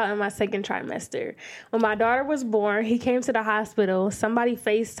found out in my 2nd trimester. When my daughter was born, he came to the hospital. Somebody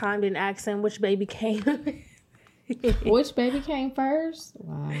FaceTimed and asked him which baby came. Which baby came first?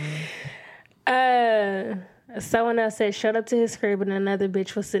 Wow. Someone else said, showed up to his crib and another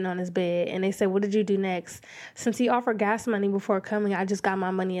bitch was sitting on his bed. And they said, what did you do next? Since he offered gas money before coming, I just got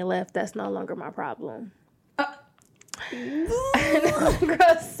my money and left. That's no longer my problem. And the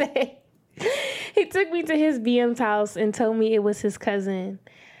girl said, he took me to his BM's house and told me it was his cousin.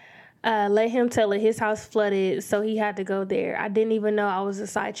 Let him tell it. His house flooded, so he had to go there. I didn't even know I was a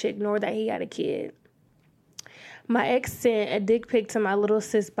side chick, nor that he had a kid. My ex sent a dick pic to my little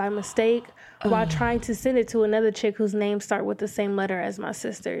sis by mistake while trying to send it to another chick whose name start with the same letter as my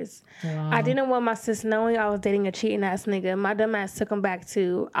sister's. Wow. I didn't want my sis knowing I was dating a cheating ass nigga. My dumb ass took him back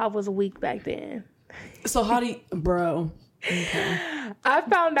too. I was weak back then. So how do you... Bro. Okay. I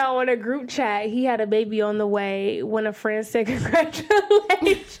found out on a group chat he had a baby on the way when a friend said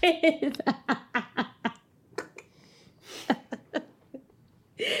congratulations.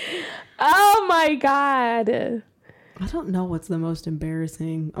 Oh my God. I don't know what's the most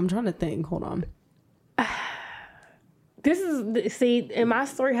embarrassing. I'm trying to think. Hold on. This is, see, and my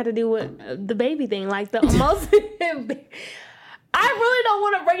story had to do with the baby thing. Like the most, I really don't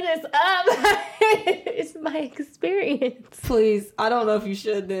want to bring this up. It's my experience. Please, I don't know if you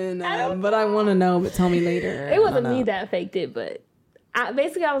should then, but I want to know, but tell me later. It wasn't me that faked it, but I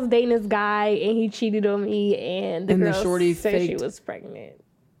was dating this guy and he cheated on me and the girl shorty said faked. she was pregnant.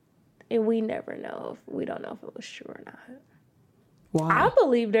 And we don't know if it was true or not. Why? I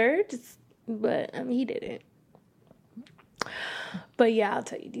believed her, but I mean, he didn't. But yeah, I'll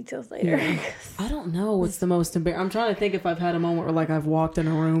tell you details later. Yeah. I don't know what's the most embarrassing. I'm trying to think if I've had a moment where like I've walked in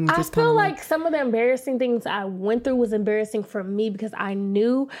a room. I Just feel like some of the embarrassing things I went through was embarrassing for me because I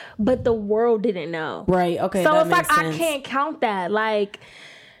knew, but the world didn't know. Right. Okay. So that it's makes like sense. I can't count that. Like,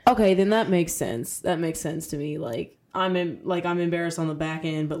 okay, then that makes sense. That makes sense to me. Like I'm embarrassed on the back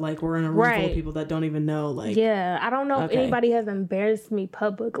end, but like we're in a room full of people that don't even know. Like, yeah, I don't know if anybody has embarrassed me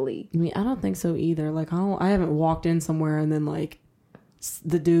publicly. I mean, I don't think so either. Like I haven't walked in somewhere and then like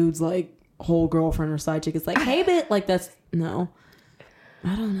the dude's like whole girlfriend or side chick is like, hey, bit, like that's no.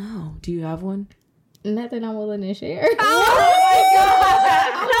 I don't know. Do you have one? Nothing I'm willing to share. Oh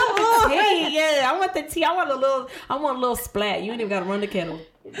my god! Hey, yeah, I want the tea. I want a little splat. You ain't even gotta run the kettle.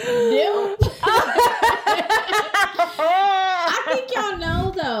 Nope. I think y'all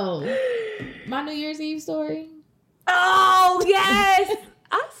know though. My New Year's Eve story. Oh yes,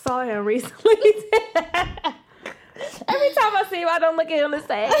 I saw him recently. Every time I see him, I don't look at him the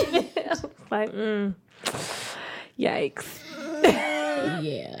same. Like, yikes.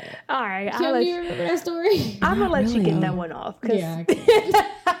 Yeah. All right. Kim, do you remember that story? I'm gonna let you get that one off. Yeah, I can't.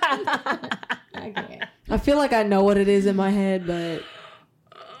 I can't. I feel like I know what it is in my head, but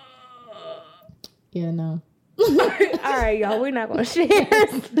Yeah, no. All right, y'all. We're not gonna share.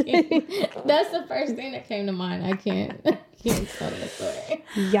 That's the first thing that came to mind. I can't tell that story.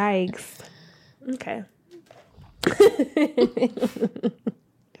 Yikes. Okay.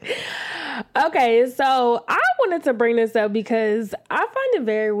 Okay, so I wanted to bring this up because I find it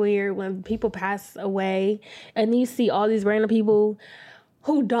very weird when people pass away and you see all these random people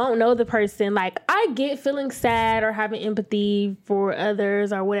who don't know the person. Like, I get feeling sad or having empathy for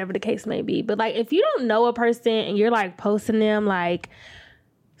others or whatever the case may be, but like if you don't know a person and you're like posting them, like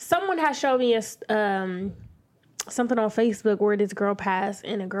someone has shown me something on Facebook where this girl passed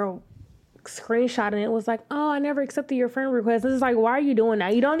and a girl screenshot and it was like, oh, I never accepted your friend request. It's like, why are you doing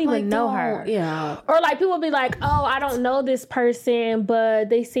that? You don't even know her. Yeah. Or like people be like, oh, I don't know this person, but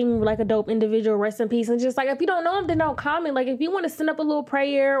they seem like a dope individual. Rest in peace. And just like, if you don't know them, then don't comment. Like, if you want to send up a little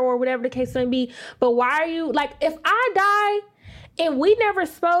prayer or whatever the case may be, but why are you like, if I die and we never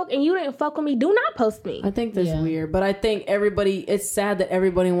spoke and you didn't fuck with me, do not post me. I think that's weird, but I think it's sad that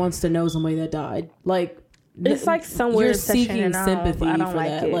everybody wants to know somebody that died. Like, it's like somewhere you're seeking sympathy I don't for like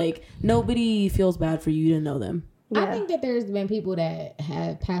that. it. Like, nobody feels bad for you to know them. Yeah. I think that there's been people that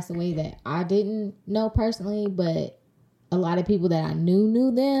have passed away that I didn't know personally, but a lot of people that I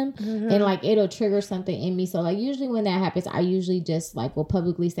knew them, and like it'll trigger something in me. So like usually when that happens, I usually just like will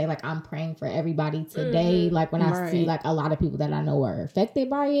publicly say like I'm praying for everybody today. Like when I see like a lot of people that I know are affected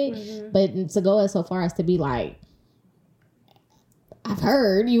by it, but to go so far as to be like, I've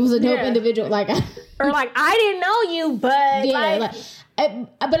heard you was a dope individual, like, or like I didn't know you, but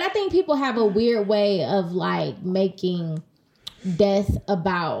but I think people have a weird way of like making death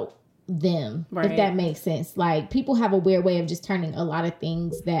about them, if that makes sense. Like people have a weird way of just turning a lot of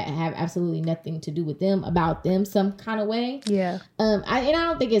things that have absolutely nothing to do with them about them some kind of way. Yeah. I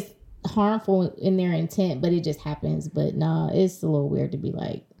don't think it's harmful in their intent, but it just happens. But nah, it's a little weird to be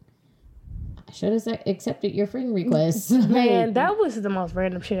like, should have accepted your friend request. Man, that was the most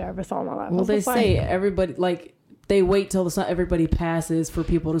random shit I ever saw in my life. Well, they say everybody, like, they wait till everybody passes for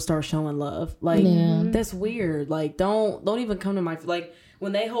people to start showing love. Like, that's weird. Like, don't even come to my, like,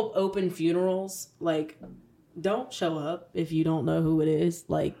 when they hold open funerals, like, don't show up if you don't know who it is.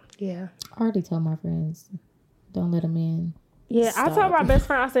 Like, I already told my friends, don't let them in. Yeah, I told my best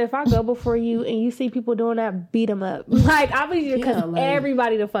friend, I said, if I go before you and you see people doing that, beat them up. Like, I be just cuss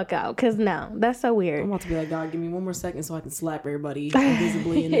everybody the fuck out. Because no, that's so weird. I'm about to be like, God, give me one more second so I can slap everybody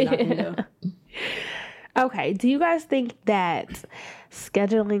invisibly and then I can go. Okay, do you guys think that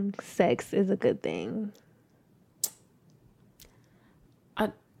scheduling sex is a good thing? I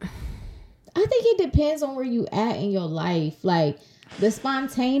think it depends on where you at in your life. Like, the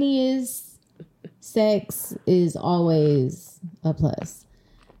spontaneous sex is always a plus.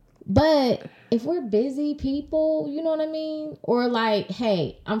 But if we're busy people, you know what I mean? Or like,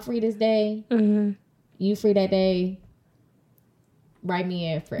 hey, I'm free this day. You free that day. write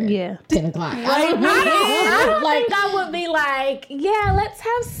me in for 10 o'clock. I don't like, think I would be like, yeah, let's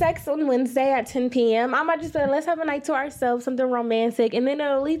have sex on Wednesday at 10 p.m. I might just say, let's have a night to ourselves, something romantic, and then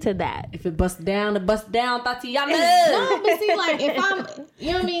it'll lead to that. If it busts down, Tatiana. no, but see, like if I'm,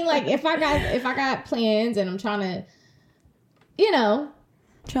 you know what I mean? Like if I got plans and I'm trying to,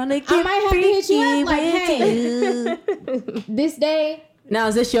 Trying to get I might have to hit you up like, hey, this day. Now,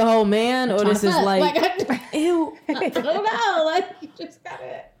 is this your whole man, or this is like ew? I don't know. Like, you just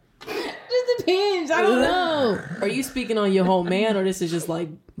gotta. Just depends. I don't know. Are you speaking on your whole man, or this is just like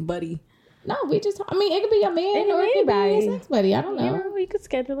buddy? No, we just. I mean, it could be a man or it could be a sex buddy. I don't know. You could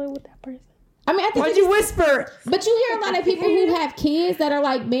schedule it with that person. I mean, I think. Why'd you whisper? But you hear a lot of people who have kids that are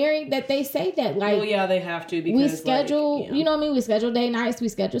like married that they say that like. Well, yeah, they have to because we schedule. You know what I mean? We schedule day nights. We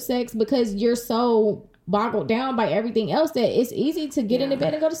schedule sex because you're so boggled down by everything else that it's easy to get into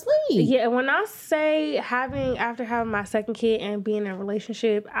bed and go to sleep. Yeah, when I say after having my second kid and being in a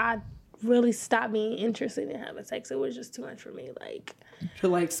relationship, I really stopped being interested in having sex. It was just too much for me. Like to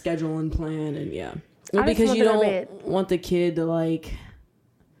like schedule and plan and Well, because you don't want the kid to like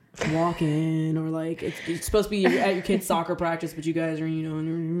walk in or like it's supposed to be at your kid's soccer practice, but you guys are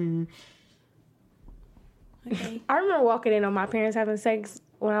Okay. I remember walking in on my parents having sex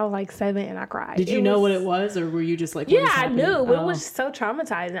when I was like 7 and I cried. Did you know what it was, or were you just like, yeah, I knew. It was so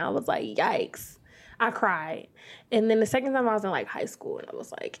traumatizing. I was like, yikes. I cried. And then the second time I was in like high school and I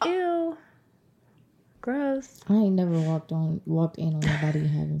was like, ew. Gross. I ain't never walked in on nobody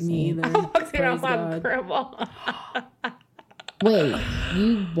having sex. Me either. I walked in on Praise my God. grandma. Wait,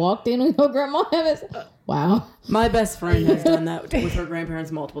 you walked in on your grandma having sex? Wow. My best friend has done that with her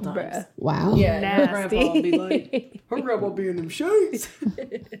grandparents multiple times. Bruh. Wow. Yeah, her Nasty. grandpa would be like, her grandpa be in them shades.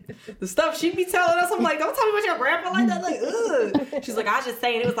 The stuff she'd be telling us, I'm like, don't tell me about your grandpa like that. Like, ugh. She's like, I was just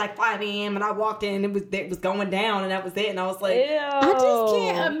saying it was like 5 a.m. and I walked in and it was going down and that was it. And I was like, Ew. I just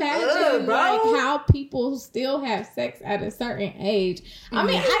can't imagine bro. like how people still have sex at a certain age. I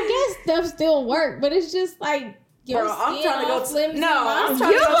mean, I guess stuff still work, but it's just like your Bro, I'm skin trying to go all flimsy. I'm My-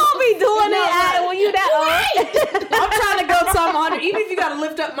 trying You to go- won't be doing it when you that old. I'm trying to go some 100. Even if you got to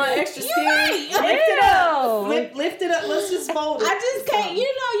lift up my extra skin, right. lift it up. Lift it up. Let's just fold it. I just can't.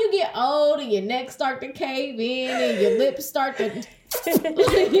 You get old and your neck start to cave in and your lips start to. You just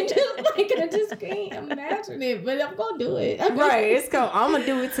like I just can't imagine it, but I'm gonna do it. Right, it's go. I'm gonna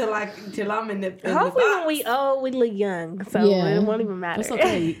do it till I'm in the. Hopefully when we old, we look young. So Yeah. it won't even matter. It's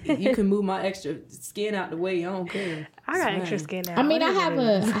okay. You can move my extra skin out the way. I don't care. I got It's extra fine. skin now. I mean, I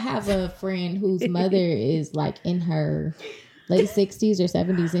have a friend whose mother is like in her late 60s or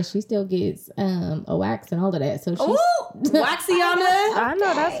 70s, and she still gets a wax and all of that. So she's Ooh, waxy on that. I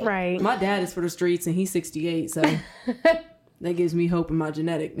know that's right. My dad is for the streets, and he's 68, so that gives me hope in my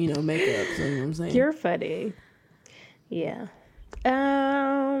genetic, makeup. So you know what I'm saying? You're funny. Yeah.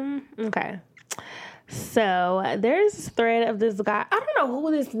 Okay. So there's this thread of this guy. I don't know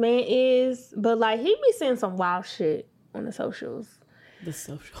who this man is, but like he be saying some wild shit on the socials. The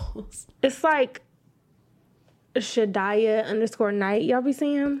socials. It's like Shadiah_Knight. Y'all be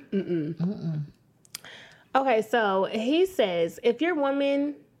seeing him? Mm-mm. Okay, so he says if your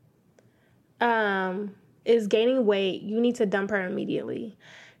woman is gaining weight, you need to dump her immediately.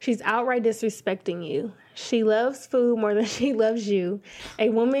 She's outright disrespecting you. She loves food more than she loves you. A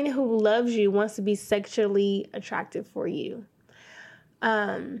woman who loves you wants to be sexually attractive for you.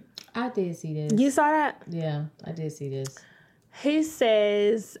 I did see this. You saw that? Yeah, I did see this. He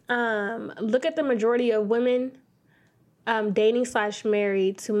says, look at the majority of women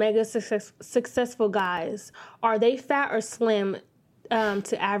dating/married to mega successful guys. Are they fat or slim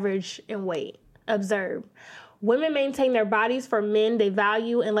to average in weight? Observe. Women maintain their bodies for men they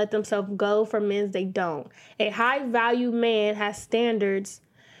value and let themselves go for men they don't. A high-value man has standards.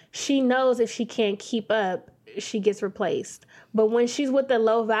 She knows if she can't keep up, she gets replaced. But when she's with a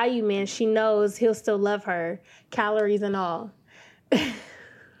low-value man, she knows he'll still love her, calories and all.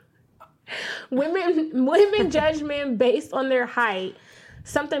 Women judge men based on their height,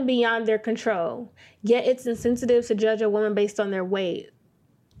 something beyond their control. Yet it's insensitive to judge a woman based on their weight,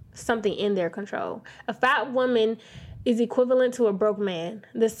 something in their control. A fat woman is equivalent to a broke man.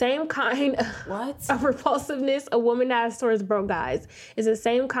 The same kind of repulsiveness a woman has towards broke guys is the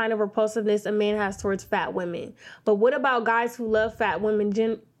same kind of repulsiveness a man has towards fat women. But what about guys who love fat women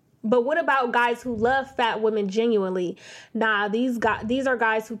genuinely? Nah, these are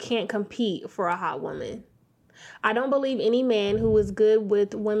guys who can't compete for a hot woman. I don't believe any man who is good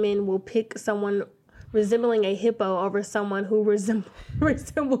with women will pick someone resembling a hippo over someone who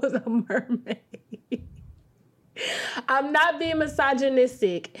resembles a mermaid. I'm not being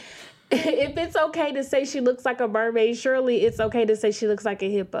misogynistic. If it's okay to say she looks like a mermaid, surely it's okay to say she looks like a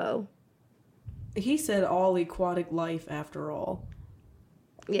hippo. He said all aquatic life after all.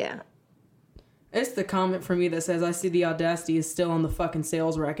 Yeah. It's the comment for me that says, I see the audacity is still on the fucking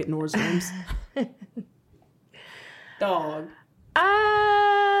sales rack at Nordstrom's. Dog.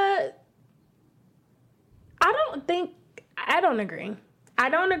 I don't agree. I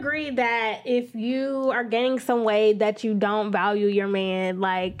don't agree that if you are gaining some weight that you don't value your man.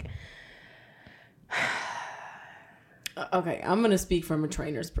 Like, okay, I'm going to speak from a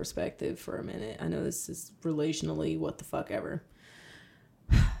trainer's perspective for a minute. I know this is relationally what the fuck ever.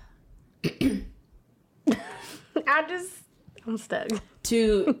 I'm stuck.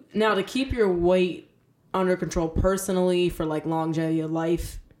 To keep your weight under control personally for like longevity of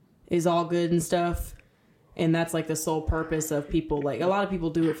life is all good and stuff. And that's like the sole purpose of people. Like a lot of people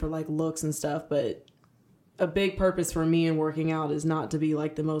do it for like looks and stuff, but a big purpose for me in working out is not to be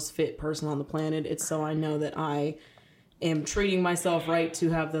like the most fit person on the planet. It's so I know that I am treating myself right to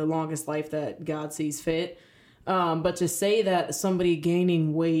have the longest life that God sees fit. But to say that somebody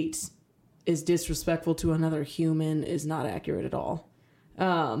gaining weight is disrespectful to another human is not accurate at all.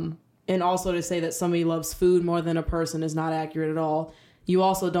 And also to say that somebody loves food more than a person is not accurate at all. You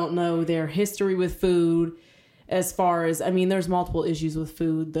also don't know their history with food as far as, I mean, there's multiple issues with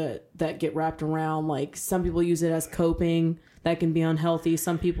food that get wrapped around. Like some people use it as coping. That can be unhealthy.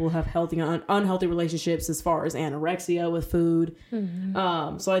 Some people have healthy and unhealthy relationships as far as anorexia with food.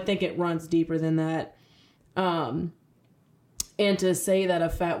 Mm-hmm. So I think it runs deeper than that. And to say that a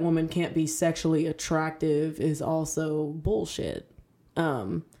fat woman can't be sexually attractive is also bullshit.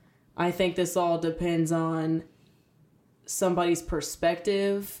 I think this all depends on somebody's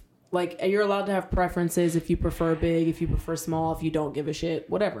perspective. Like, you're allowed to have preferences if you prefer big, if you prefer small, if you don't give a shit,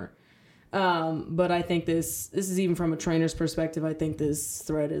 whatever. But I think this is even from a trainer's perspective, I think this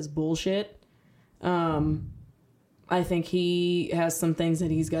thread is bullshit. I think he has some things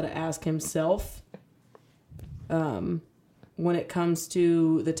that he's got to ask himself. When it comes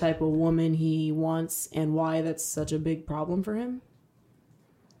to the type of woman he wants and why that's such a big problem for him.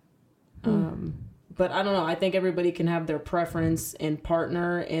 But I don't know. I think everybody can have their preference and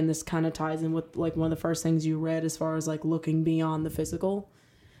partner, and this kind of ties in with like one of the first things you read as far as like looking beyond the physical.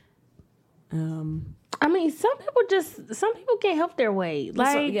 I mean, some people can't help their weight.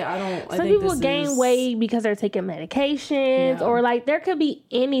 Like, some people gain weight because they're taking medications, or like there could be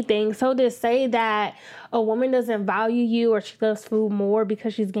anything. So to say that a woman doesn't value you or she loves food more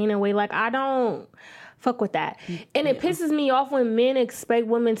because she's gaining weight, like I don't fuck with that. And it pisses me off when men expect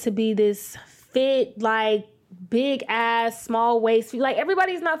women to be this fit, like big ass, small waist. Like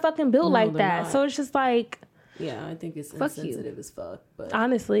everybody's not fucking built like that. Not. So it's just like, yeah, I think it's insensitive as fuck. But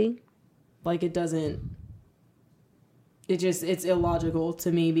honestly. Like it's illogical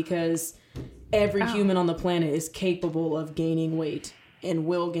to me because every human on the planet is capable of gaining weight and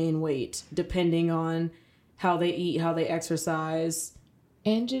will gain weight depending on how they eat, how they exercise.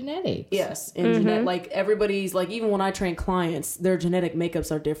 And genetics. Yes. And like everybody's, like even when I train clients, their genetic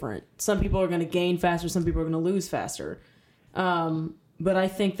makeups are different. Some people are going to gain faster. Some people are going to lose faster. But I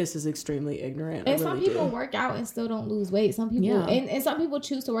think this is extremely ignorant. And some people work out and still don't lose weight. Some people, and some people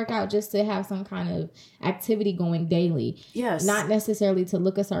choose to work out just to have some kind of activity going daily. Yes. Not necessarily to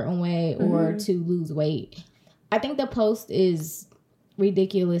look a certain way or to lose weight. I think the post is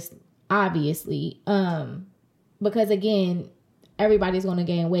ridiculous, obviously. Because again, everybody's going to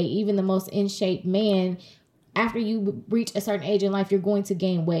gain weight. Even the most in shape man, after you reach a certain age in life, you're going to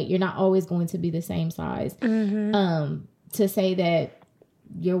gain weight. You're not always going to be the same size. To say that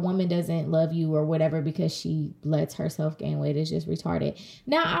your woman doesn't love you or whatever because she lets herself gain weight is just retarded.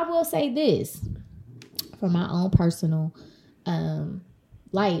 Now, I will say this from my own personal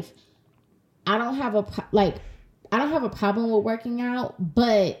life. I don't have a problem with working out,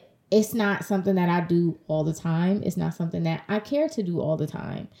 but it's not something that I do all the time. It's not something that I care to do all the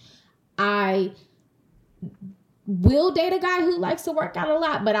time. I will date a guy who likes to work out a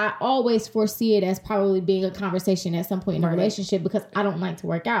lot, but I always foresee it as probably being a conversation at some point in a relationship because I don't like to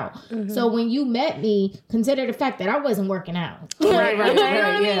work out. So when you met me, consider the fact that I wasn't working out. Right. You know what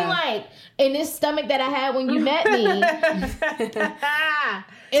I mean? Like, in this stomach that I had when you met me,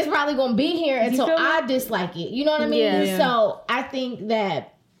 it's probably going to be here until I dislike it. You know what I mean? Yeah. So I think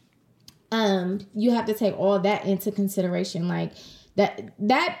that you have to take all that into consideration. Like,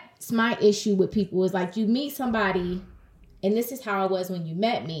 that's my issue with people is like you meet somebody and this is how I was when you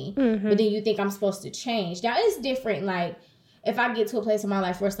met me, but then you think I'm supposed to change. Now it's different. Like if I get to a place in my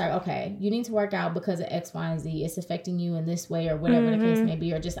life where it's like, okay, you need to work out because of X, Y, and Z. It's affecting you in this way or whatever the case may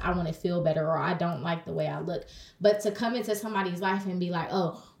be, or just I want to feel better or I don't like the way I look. But to come into somebody's life and be like,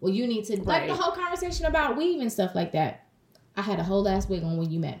 oh, well, you need to, like the whole conversation about weave and stuff like that. I had a whole ass wig on when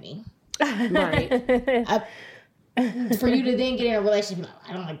you met me. Right. For you to then get in a relationship, like,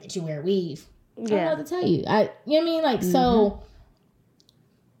 I don't like that you wear weave. I don't know what to tell you. You know what I mean? Like, so,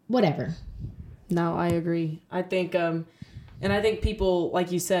 whatever. No, I agree. I think, and I think people,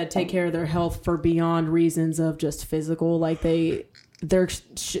 like you said, take care of their health for beyond reasons of just physical. Like there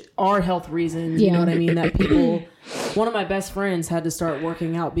are health reasons, you know what I mean? That people, one of my best friends had to start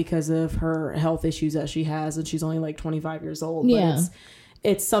working out because of her health issues that she has. And she's only like 25 years old. Yeah. But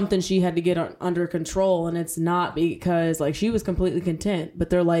it's something she had to get under control. And it's not because like she was completely content, but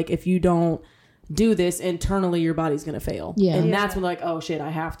they're like, if you don't do this internally, your body's gonna fail. Yeah. And that's when like, oh shit, I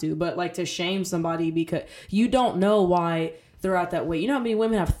have to. But like to shame somebody because you don't know why they're out that way. You know how many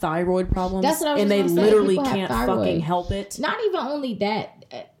women have thyroid problems? That's what I was and they gonna say. literally People have can't thyroid. fucking help it. Not even only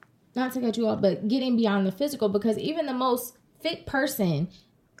that, not to cut you off, but getting beyond the physical, because even the most fit person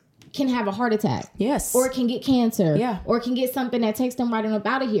can have a heart attack. Yes. Or can get cancer. Yeah. Or can get something that takes them right on up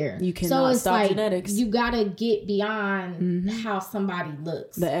out of here. You cannot stop genetics. You gotta get beyond how somebody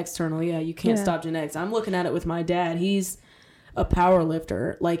looks. The external, yeah. You can't stop genetics. I'm looking at it with my dad. He's a power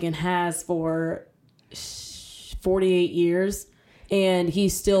lifter, like, and has for 48 years. And he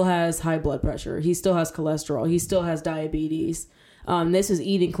still has high blood pressure. He still has cholesterol. He still has diabetes. This is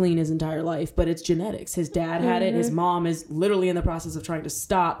eating clean his entire life, but it's genetics. His dad had it. His mom is literally in the process of trying to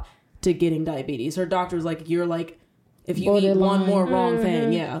stop to getting diabetes. Her doctor's like, you're like, if you eat one more wrong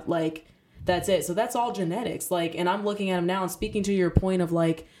thing, yeah, like that's it. So that's all genetics. Like, and I'm looking at him now and speaking to your point of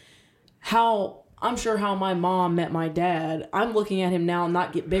like how I'm sure how my mom met my dad. I'm looking at him now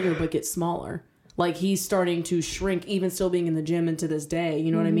not get bigger, but get smaller. Like he's starting to shrink, even still being in the gym and to this day.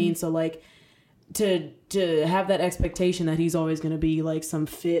 You know what I mean? So like to have that expectation that he's always going to be like some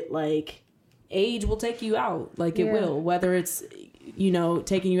fit, like age will take you out. Like it will, whether it's, you know,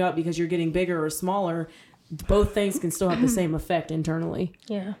 taking you out because you're getting bigger or smaller, both things can still have the same effect internally.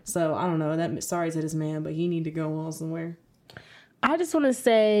 Yeah. So I don't know. That sorry to this man, but he need to go on somewhere. I just want to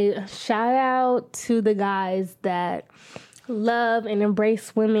say shout out to the guys that love and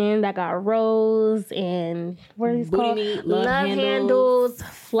embrace women that got rolls and what are these called? Meat, love handles,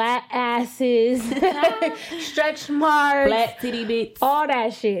 flat asses, stretch marks, flat titty bits, all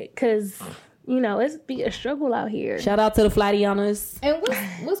that shit. Cause you know it's be a struggle out here. Shout out to the Flatianas. And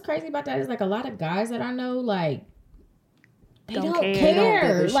what's crazy about that is like a lot of guys that I know, like they don't care. They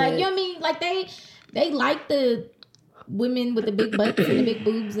don't like, you know what I mean? Like they like the women with the big butts and the big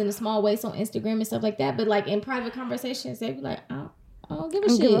boobs and the small waist on Instagram and stuff like that. But like in private conversations, they be like, I don't give a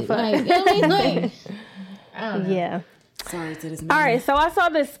shit. Like, you know what I mean? Like, I don't know. Yeah. Sorry to this man. All right, so I saw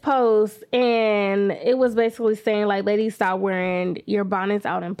this post and it was basically saying like, ladies, stop wearing your bonnets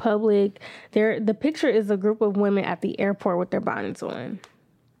out in public. The picture is a group of women at the airport with their bonnets on.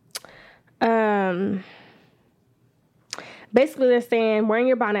 Basically, they're saying wearing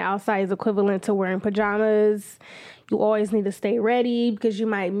your bonnet outside is equivalent to wearing pajamas. You always need to stay ready because you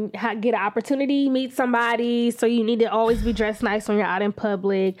might get an opportunity, meet somebody. So you need to always be dressed nice when you're out in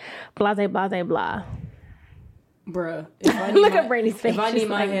public. Blah, blah, blah, blah, blah. Bruh. If I need Look at Brady's face. If I need She's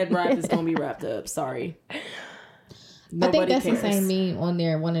my like- head wrapped, it's going to be wrapped up. Sorry. I think that's cares. the same meme on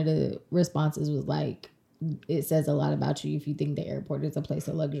there. One of the responses was like, it says a lot about you if you think the airport is a place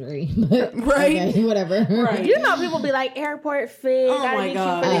of luxury. But, Right. Okay, whatever. Right. You know, people be like, airport fit, Oh gotta my get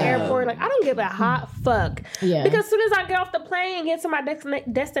God. you for the airport. Like, I don't give a hot fuck. Yeah. Because as soon as I get off the plane and get to my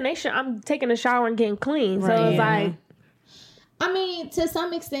destination, I'm taking a shower and getting clean. So Right. it's Yeah. like, I mean, to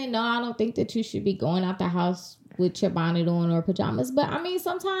some extent, no, I don't think that you should be going out the house with your bonnet on or pajamas. But I mean,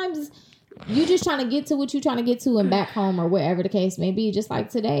 sometimes you just trying to get to what you're trying to get to and back home or wherever the case may be. Just like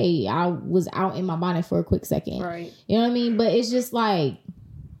today, I was out in my bonnet for a quick second. Right. You know what I mean? But it's just like,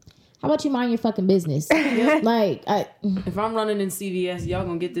 how about you mind your fucking business? Like, If I'm running in CVS, y'all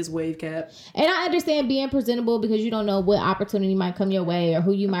going to get this wave cap. and I understand being presentable because you don't know what opportunity might come your way or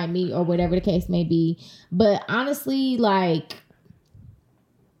who you might meet or whatever the case may be. But honestly, like,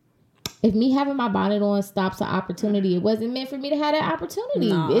 if me having my bonnet on stops an opportunity, it wasn't meant for me to have that opportunity.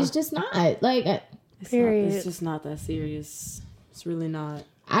 Nah. It's just not. Like, period. It's just not that serious. It's really not.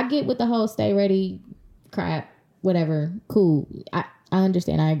 I get with the whole stay ready crap, whatever. Cool. I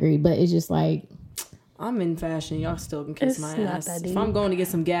understand. I agree. But it's just like, I'm in fashion. Y'all still can kiss It's my not ass. that If deep. I'm going to get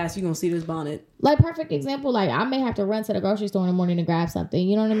some gas, you're going to see this bonnet. perfect example. Like, I may have to run to the grocery store in the morning to grab something.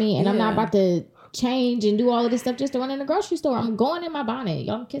 You know what I mean? And I'm not Yeah. about to change and do all of this stuff just to run in the grocery store. I'm going in my bonnet.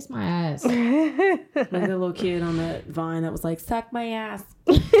 Y'all kiss my ass. Like the little kid on that Vine that was like, suck my ass.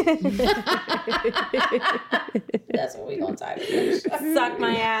 That's what we gonna title this. Suck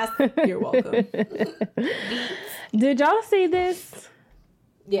my ass. You're welcome. Did y'all see this?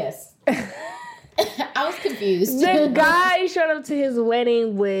 Yes. I was confused. The guy showed up to his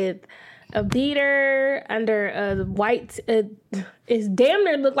wedding with a beater under a white. It's damn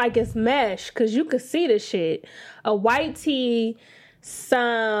near looked like it's mesh because you could see the shit. A white tee,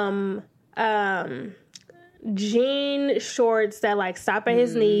 some jean shorts that like stop at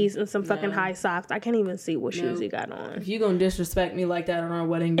his knees, and some fucking high socks. I can't even see what shoes he got on. If you gonna disrespect me like that on our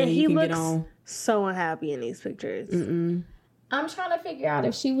wedding day, And he you can looks get on. so unhappy in these pictures. I'm trying to figure out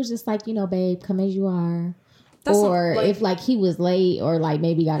if she was just like, babe, come as you are. That's or like, if like he was late or like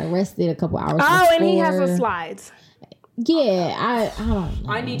maybe got arrested a couple hours Oh, before. and he has the slides. Yeah, I don't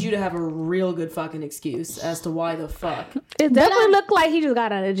know. I need you to have a real good fucking excuse as to why the fuck. It definitely looked like he just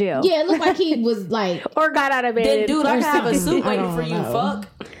got out of jail. Yeah, it looked like he was like... Or got out of bed. Then, dude, I can have a suit I waiting don't for you, know. fuck.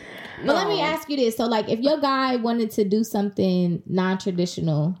 But let me ask you this. So like if your guy wanted to do something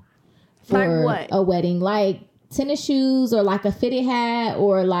non-traditional for Like what? a wedding, like tennis shoes or like a fitted hat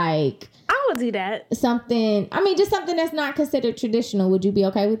or like I would do that. something, I mean just something that's not considered traditional, would you be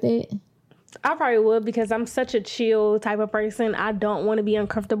okay with it? I probably would because I'm such a chill type of person. I don't want to be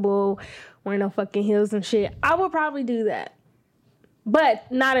uncomfortable wearing no fucking heels and shit. I would probably do that.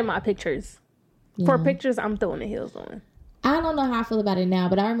 But not in my pictures. For pictures, I'm throwing the heels on. I don't know how I feel about it now,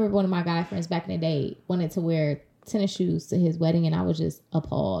 but I remember one of my guy friends back in the day wanted to wear tennis shoes to his wedding, and I was just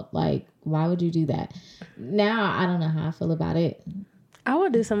appalled. Like, why would you do that? Now, I don't know how I feel about it. I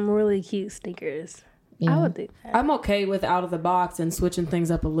would do some really cute sneakers. I would do that. I'm okay with out of the box and switching things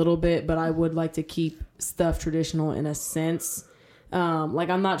up a little bit, but I would like to keep stuff traditional in a sense. Like,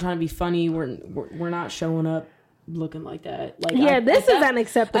 I'm not trying to be funny. We're not showing up looking like that. Like, This is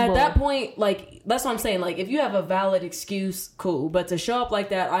unacceptable. At that point, like, that's what I'm saying. Like, if you have a valid excuse, cool. But to show up like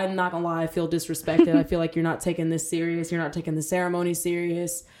that, I'm not gonna lie, I feel disrespected. I feel like you're not taking this serious. You're not taking the ceremony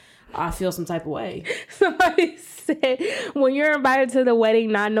serious. I feel some type of way. Somebody said, when you're invited to the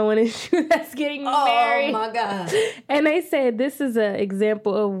wedding not knowing it's you that's getting married. Oh my God. And they said this is an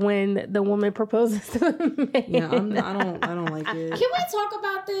example of when the woman proposes to the man. Yeah, I don't like it. Can we talk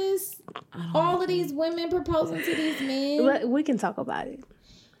about this? All of these women proposing to these men. We can talk about it.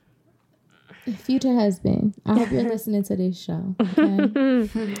 Future husband, I hope you're listening to this show. Okay?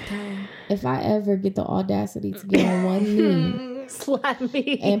 If I ever get the audacity to get on one knee Slap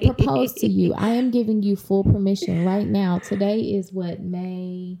me. and propose to you, I am giving you full permission right now. Today is what,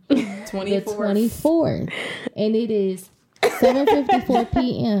 May the 24th, and it is 7:54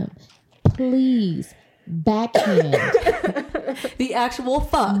 p.m. Please backhand The actual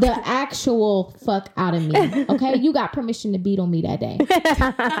fuck. the actual fuck out of me. Okay, you got permission to beat on me that day.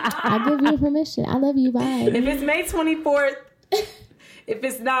 I give you permission. I love you. Bye. If it's May 24th, if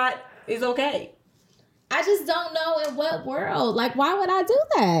it's not, it's okay. I just don't know in what world. Like, why would I do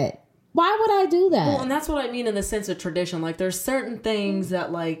that? Why would I do that? Well, and that's what I mean in the sense of tradition. Like, there's certain things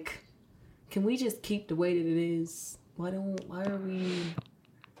that, like, can we just keep the way that it is? Why are we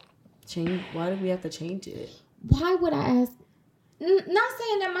change? Why do we have to change it? Why would I ask? Not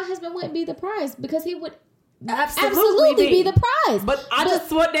saying that my husband wouldn't be the prize, because he would Absolutely be the prize. But I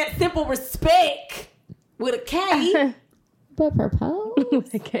just want that simple respect with a K. But propose?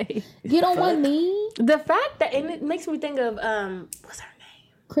 Okay. Get on one knee? The fact that, and it makes me think of, what's her name?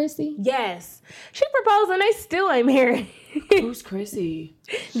 Chrissy? Yes. She proposed and they still ain't married. Who's Chrissy?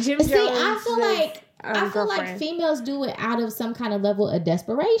 Jim See, Jones. I feel like females do it out of some kind of level of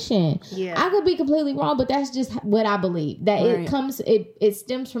desperation. Yeah. I could be completely wrong, but that's just what I believe. That Right. it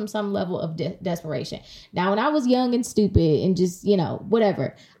stems from some level of desperation. Now, when I was young and stupid and just,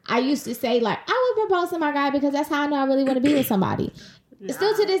 whatever, I used to say, like, I would propose to my guy because that's how I know I really want to be with somebody.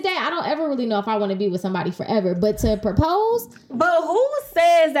 Still to this day, I don't ever really know if I want to be with somebody forever. But to propose... But who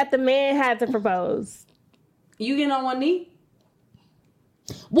says that the man had to propose? You getting on one knee?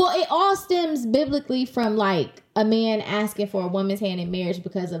 Well, it all stems biblically from, like, a man asking for a woman's hand in marriage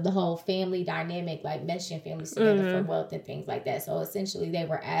because of the whole family dynamic, like meshing families together for wealth and things like that. So essentially, they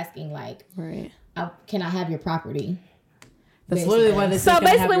were asking, like, Right. can I have your property? That's literally why this. So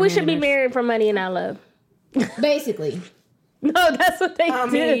basically, we should be married for money and not love. Basically. No, that's what they I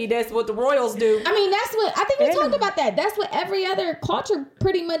do. mean, that's what the royals do. I mean, that's what, I think we talked about that. That's what every other culture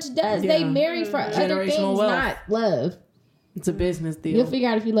pretty much does. Yeah. They marry for other Generational things, wealth. not love. It's a business deal. You'll figure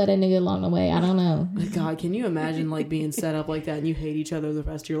out if you let that nigga along the way. I don't know. God, can you imagine like being set up like that and you hate each other the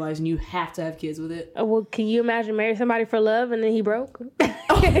rest of your lives and you have to have kids with it? Well, can you imagine marrying somebody for love and then he broke? Shut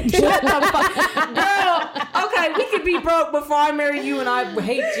the fuck, girl. Okay, we could be broke before I marry you, and I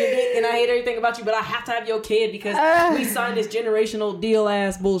hate you and I hate everything about you, but I have to have your kid because we signed this generational deal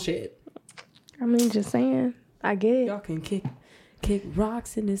ass bullshit. I mean, just saying. I get it. Y'all can kick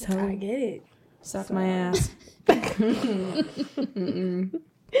rocks in this hole. I get it. Suck my ass.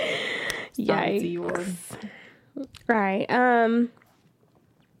 Yikes. Right.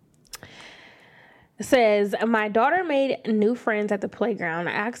 It says, my daughter made new friends at the playground.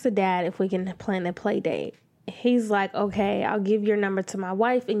 I asked the dad if we can plan a play date. He's like, okay, I'll give your number to my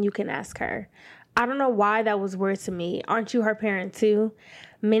wife and you can ask her. I don't know why that was weird to me. Aren't you her parent too?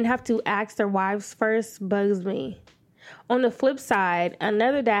 Men have to ask their wives first. Bugs me. On the flip side,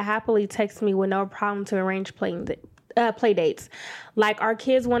 another dad happily texts me with no problem to arrange play dates. Like, our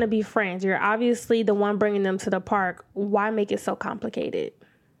kids want to be friends. You're obviously the one bringing them to the park. Why make it so complicated?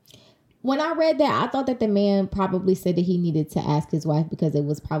 When I read that, I thought that the man probably said that he needed to ask his wife because it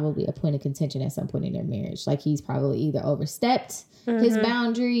was probably a point of contention at some point in their marriage. Like, he's probably either overstepped his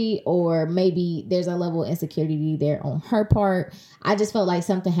boundary or maybe there's a level of insecurity there on her part. I just felt like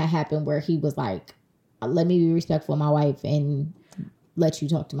something had happened where he was like, let me be respectful of my wife and let you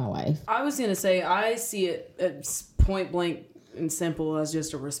talk to my wife. I was going to say, I see it as point blank and simple as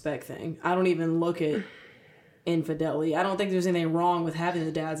just a respect thing. I don't even look at infidelity. I don't think there's anything wrong with having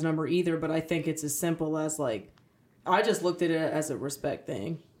the dad's number either, but I think it's as simple as like, I just looked at it as a respect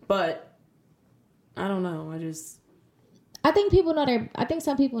thing. But I don't know. I think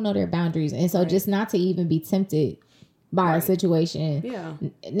some people know their boundaries. And so just not to even be tempted by a situation. Yeah.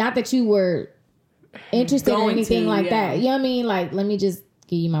 Not that you were interested in anything like that. You know what I mean? Like, let me just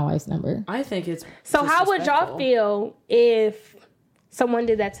give you my wife's number. I think it's so. How would y'all feel if someone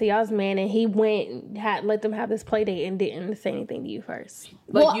did that to y'all's man and he went let them have this play date and didn't say anything to you first?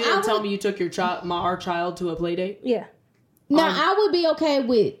 Like, you didn't tell me you took your our child to a play date? Yeah. Now I would be okay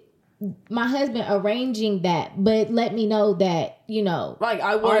with my husband arranging that, but let me know that, you know, like,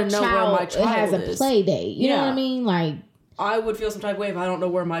 I want to know where my child has a play date. You know what I mean? Like, I would feel some type of way if I don't know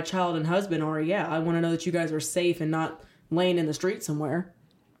where my child and husband are. Yeah, I want to know that you guys are safe and not laying in the street somewhere.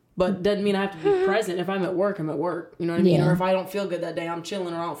 But doesn't mean I have to be present. If I'm at work, I'm at work. You know what I mean? Or if I don't feel good that day, I'm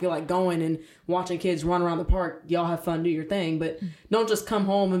chilling, or I don't feel like going and watching kids run around the park. Y'all have fun, do your thing. But don't just come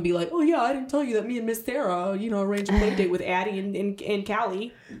home and be like, oh, yeah, I didn't tell you that me and Miss Sarah, arranged a play date with Addie and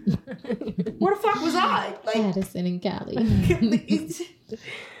Callie. Where the fuck was I? Like, Addison and Callie.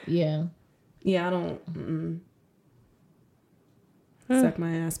 Yeah. Yeah, I don't... Suck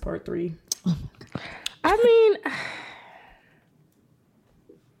my ass, part 3. Oh my God. I mean...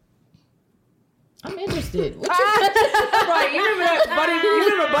 I'm interested. Right, you remember that buddy? You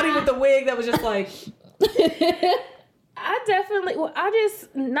remember Buddy with the wig that was just like...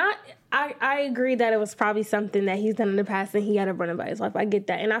 I agree that it was probably something that he's done in the past and he got to run it by his wife. I get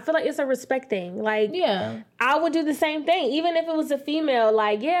that. And I feel like it's a respect thing. Like, yeah, I would do the same thing. Even if it was a female,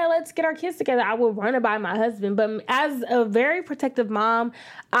 like, yeah, let's get our kids together. I would run it by my husband. But as a very protective mom,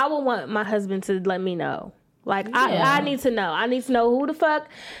 I would want my husband to let me know. Like, I need to know. I need to know who the fuck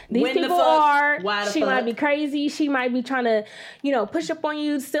these people are. She might be crazy. She might be trying to, push up on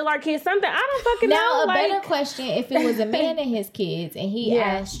you, steal our kids, something. I don't fucking know. Now, a better question, if it was a man and his kids and he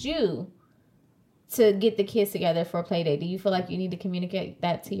asked you to get the kids together for a play date, do you feel like you need to communicate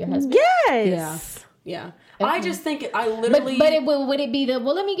that to your husband? Yes. Yeah. Okay. I just think I literally... But would it be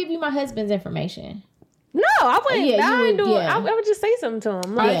let me give you my husband's information? No, I wouldn't. I would just say something to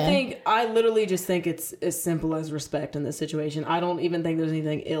him. I literally just think it's as simple as respect in this situation. I don't even think there's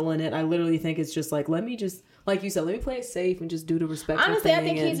anything ill in it. I literally think it's just like, let me just, like you said, let me play it safe and just do the respect. Honestly, I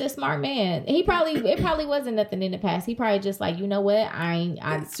think he's a smart man. It probably wasn't nothing in the past. He probably just like, you know what?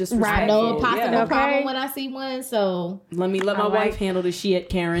 It's just I know a possible problem when I see one. So let my wife handle the shit,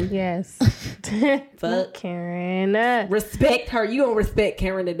 Karen. Yes. Fuck Karen. Respect her. You don't respect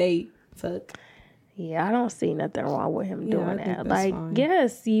Karen today. Fuck. Yeah, I don't see nothing wrong with him doing that. Like, fine.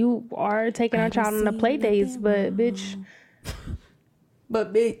 Yes, you are taking our child on the play dates, but bitch.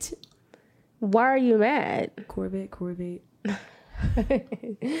 But bitch. Why are you mad? Corvette.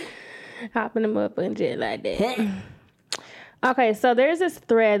 Hopping them up and shit like that. Okay, so there's this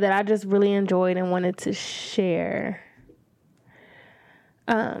thread that I just really enjoyed and wanted to share.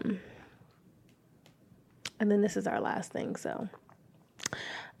 And then this is our last thing, so...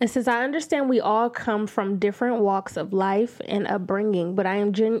 It says, I understand we all come from different walks of life and upbringing, but I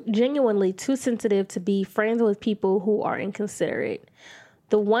am genuinely too sensitive to be friends with people who are inconsiderate.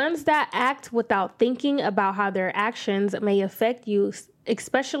 The ones that act without thinking about how their actions may affect you,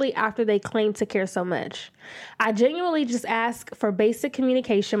 especially after they claim to care so much. I genuinely just ask for basic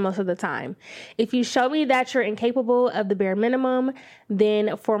communication most of the time. If you show me that you're incapable of the bare minimum,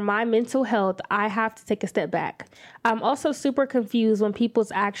 then for my mental health, I have to take a step back. I'm also super confused when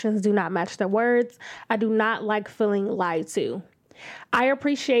people's actions do not match their words. I do not like feeling lied to. I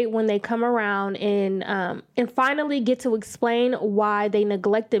appreciate when they come around and finally get to explain why they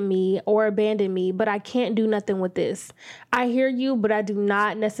neglected me or abandoned me, but I can't do nothing with this. I hear you, but I do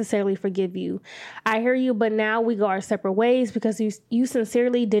not necessarily forgive you. I hear you, but now we go our separate ways because you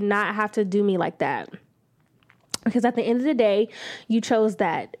sincerely did not have to do me like that. Because at the end of the day, you chose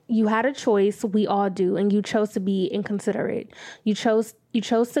that. You had a choice. We all do. And you chose to be inconsiderate. You chose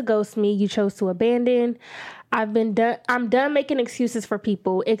to ghost me. You chose to abandon. I'm done making excuses for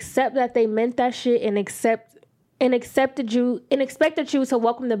people. Accept that they meant that shit and expected you to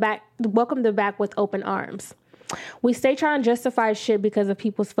welcome them back with open arms. We stay trying to justify shit because of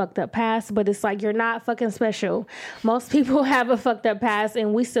people's fucked up past, but it's like, you're not fucking special. Most people have a fucked up past,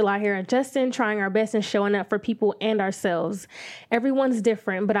 and we still out here adjusting, trying our best and showing up for people and ourselves. Everyone's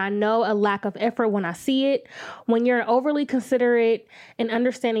different, but I know a lack of effort when I see it. When you're an overly considerate and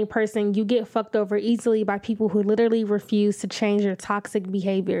understanding person, you get fucked over easily by people who literally refuse to change their toxic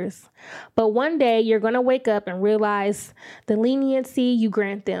behaviors. But one day you're going to wake up and realize the leniency you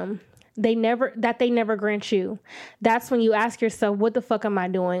grant them, they never grant you. That's when you ask yourself, what the fuck am I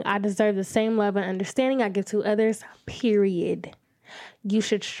doing? I deserve the same love and understanding I give to others, period. You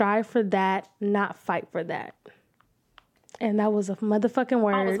should strive for that, not fight for that. And that was a motherfucking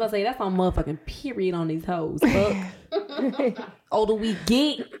word. I was about to say, that's on motherfucking period on these hoes. Fuck. Older we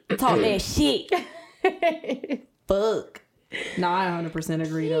get, talk that shit. Fuck. No, I 100%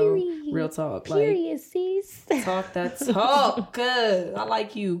 agree though. Real talk. Period, sis. Talk that talk. Good. I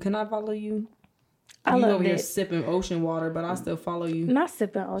like you. Can I follow you? I you love over here it. sipping ocean water, but I still follow you. Not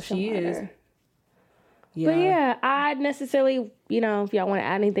sipping ocean She water. is. Yeah. But yeah, I necessarily, if y'all want to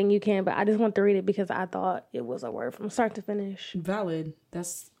add anything, you can. But I just want to read it because I thought it was a word from start to finish. Valid.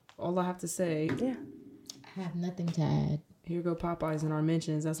 That's all I have to say. Yeah. I have nothing to add. Here go Popeyes in our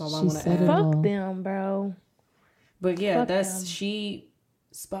mentions. That's all I She want to said add. it all. Fuck them, bro. But yeah, Fuck that's them. she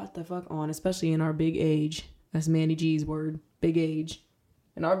spot the fuck on, especially in our big age. That's Manny G's word. Big age.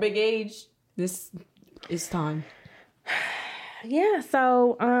 In our big age, this is time. Yeah,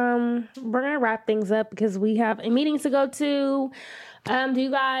 so we're gonna wrap things up because we have a meeting to go to. Do you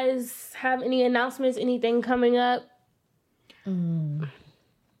guys have any announcements? Anything coming up?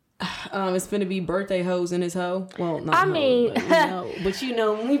 It's finna be birthday hoes in his hoe. Well, not I hoes, mean- but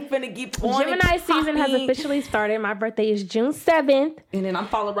we finna get pointed. Gemini season has officially started. My birthday is June 7th. And then I'm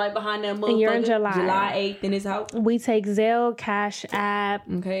followed right behind that motherfucker. And you're in July. July 8th in his house. We take Zelle, Cash App,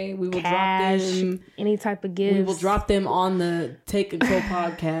 Okay, we will cash, drop them. any type of gifts. We will drop them on the Take Control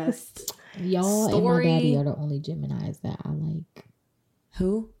podcast. Y'all Story. and my daddy are the only Geminis that I like.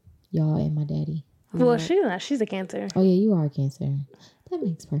 Who? Y'all and my daddy. Well, she's not. She's a Cancer. Oh yeah, you are a Cancer. That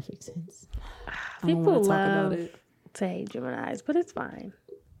makes perfect sense. I don't People want to talk love about it. to hate Geminis, but it's fine.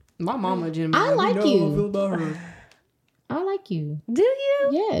 My mama, Gemini. I like know you. how I feel about her. I like you. Do you?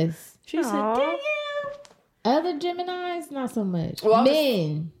 Yes. She Aw. said, "Do you?" Other Geminis, not so much. Well, I was-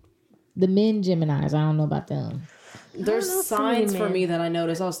 men. The men Geminis, I don't know about them. There's know so many signs for men. me that I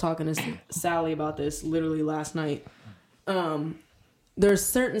noticed. I was talking to Sally about this literally last night. There's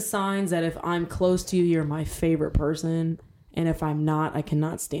certain signs that if I'm close to you, you're my favorite person, and if I'm not, I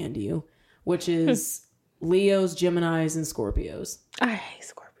cannot stand you. Which is Leos, Geminis, and Scorpios. I hate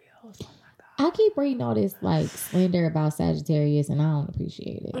Scorpios. I keep reading all this like slander about Sagittarius and I don't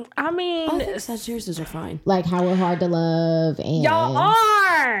appreciate it. I mean, I think Sagittarius are fine. Like how we're hard to love and y'all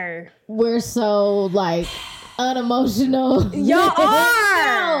are. we're so like unemotional. Y'all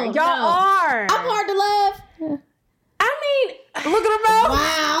are. No, Y'all no. are. I'm hard to love. I mean, look at her mouth.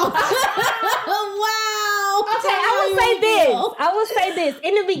 Wow. Wow. Okay, I will say this.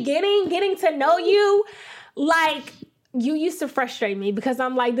 In the beginning, getting to know you, like, you used to frustrate me because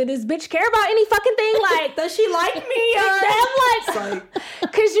I'm like, did this bitch care about any fucking thing? Like, Does she like me? I'm like,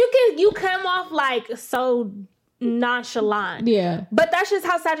 because you come off like so nonchalant. Yeah. But that's just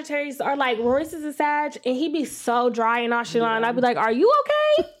how Sagittarius are. Like, Royce is a Sag, and he be so dry and nonchalant. I'd be like, are you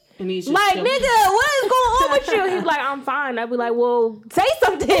okay? And he's just Like, chill. nigga, what is going on with you? He's like, I'm fine. I'd be like, well, say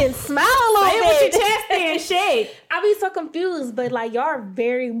something. Smile a little bit. Say what your chest and shit. I be so confused, but like, y'all are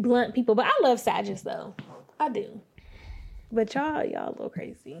very blunt people. But I love Sagittarius though. I do. But y'all a little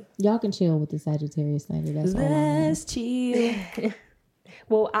crazy. Y'all can chill with the Sagittarius slander. That's all I want. Let's chill.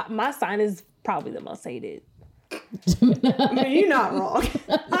 Well, my sign is probably the most hated. I mean, you're not wrong.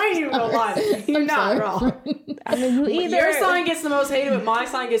 I ain't even gonna lie to you. You're not wrong. I mean, you either Your sign gets the most hated, but my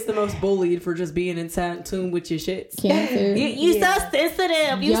sign gets the most bullied for just being in tune with your shits. Cancer. You so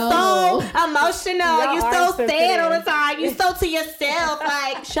sensitive. You Yo. so emotional. Y'all You are so sad sensitive. all the time. You so to yourself.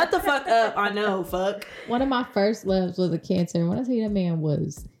 Like, shut the fuck up. I know, fuck. One of my first loves was a Cancer. And when I tell you that man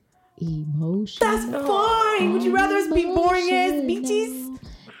was emotional. That's fine. Would you rather us be boring ass bitches?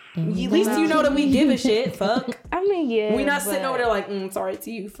 At least you know that we give a shit. Fuck. I mean, yeah. We not sitting but over there like, sorry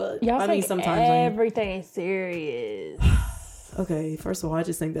to you. Fuck. Y'all I mean, take sometimes. I am. everything serious. Okay, first of all, I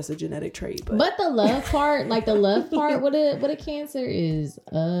just think that's a genetic trait. But the love part, like the love part with a Cancer is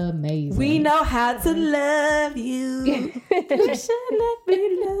amazing. we know how to love you. You should let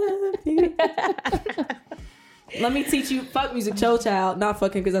me love you. Let me teach you. Fuck music, Cho Child. Not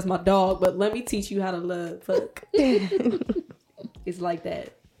fucking because that's my dog, but let me teach you how to love. Fuck. It's like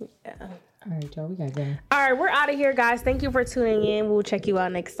that. Yeah. All right, y'all, we gotta go. All right, we're out of here, guys. Thank you for tuning in. We'll check you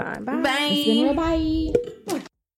out next time. Bye. It's been real. Bye.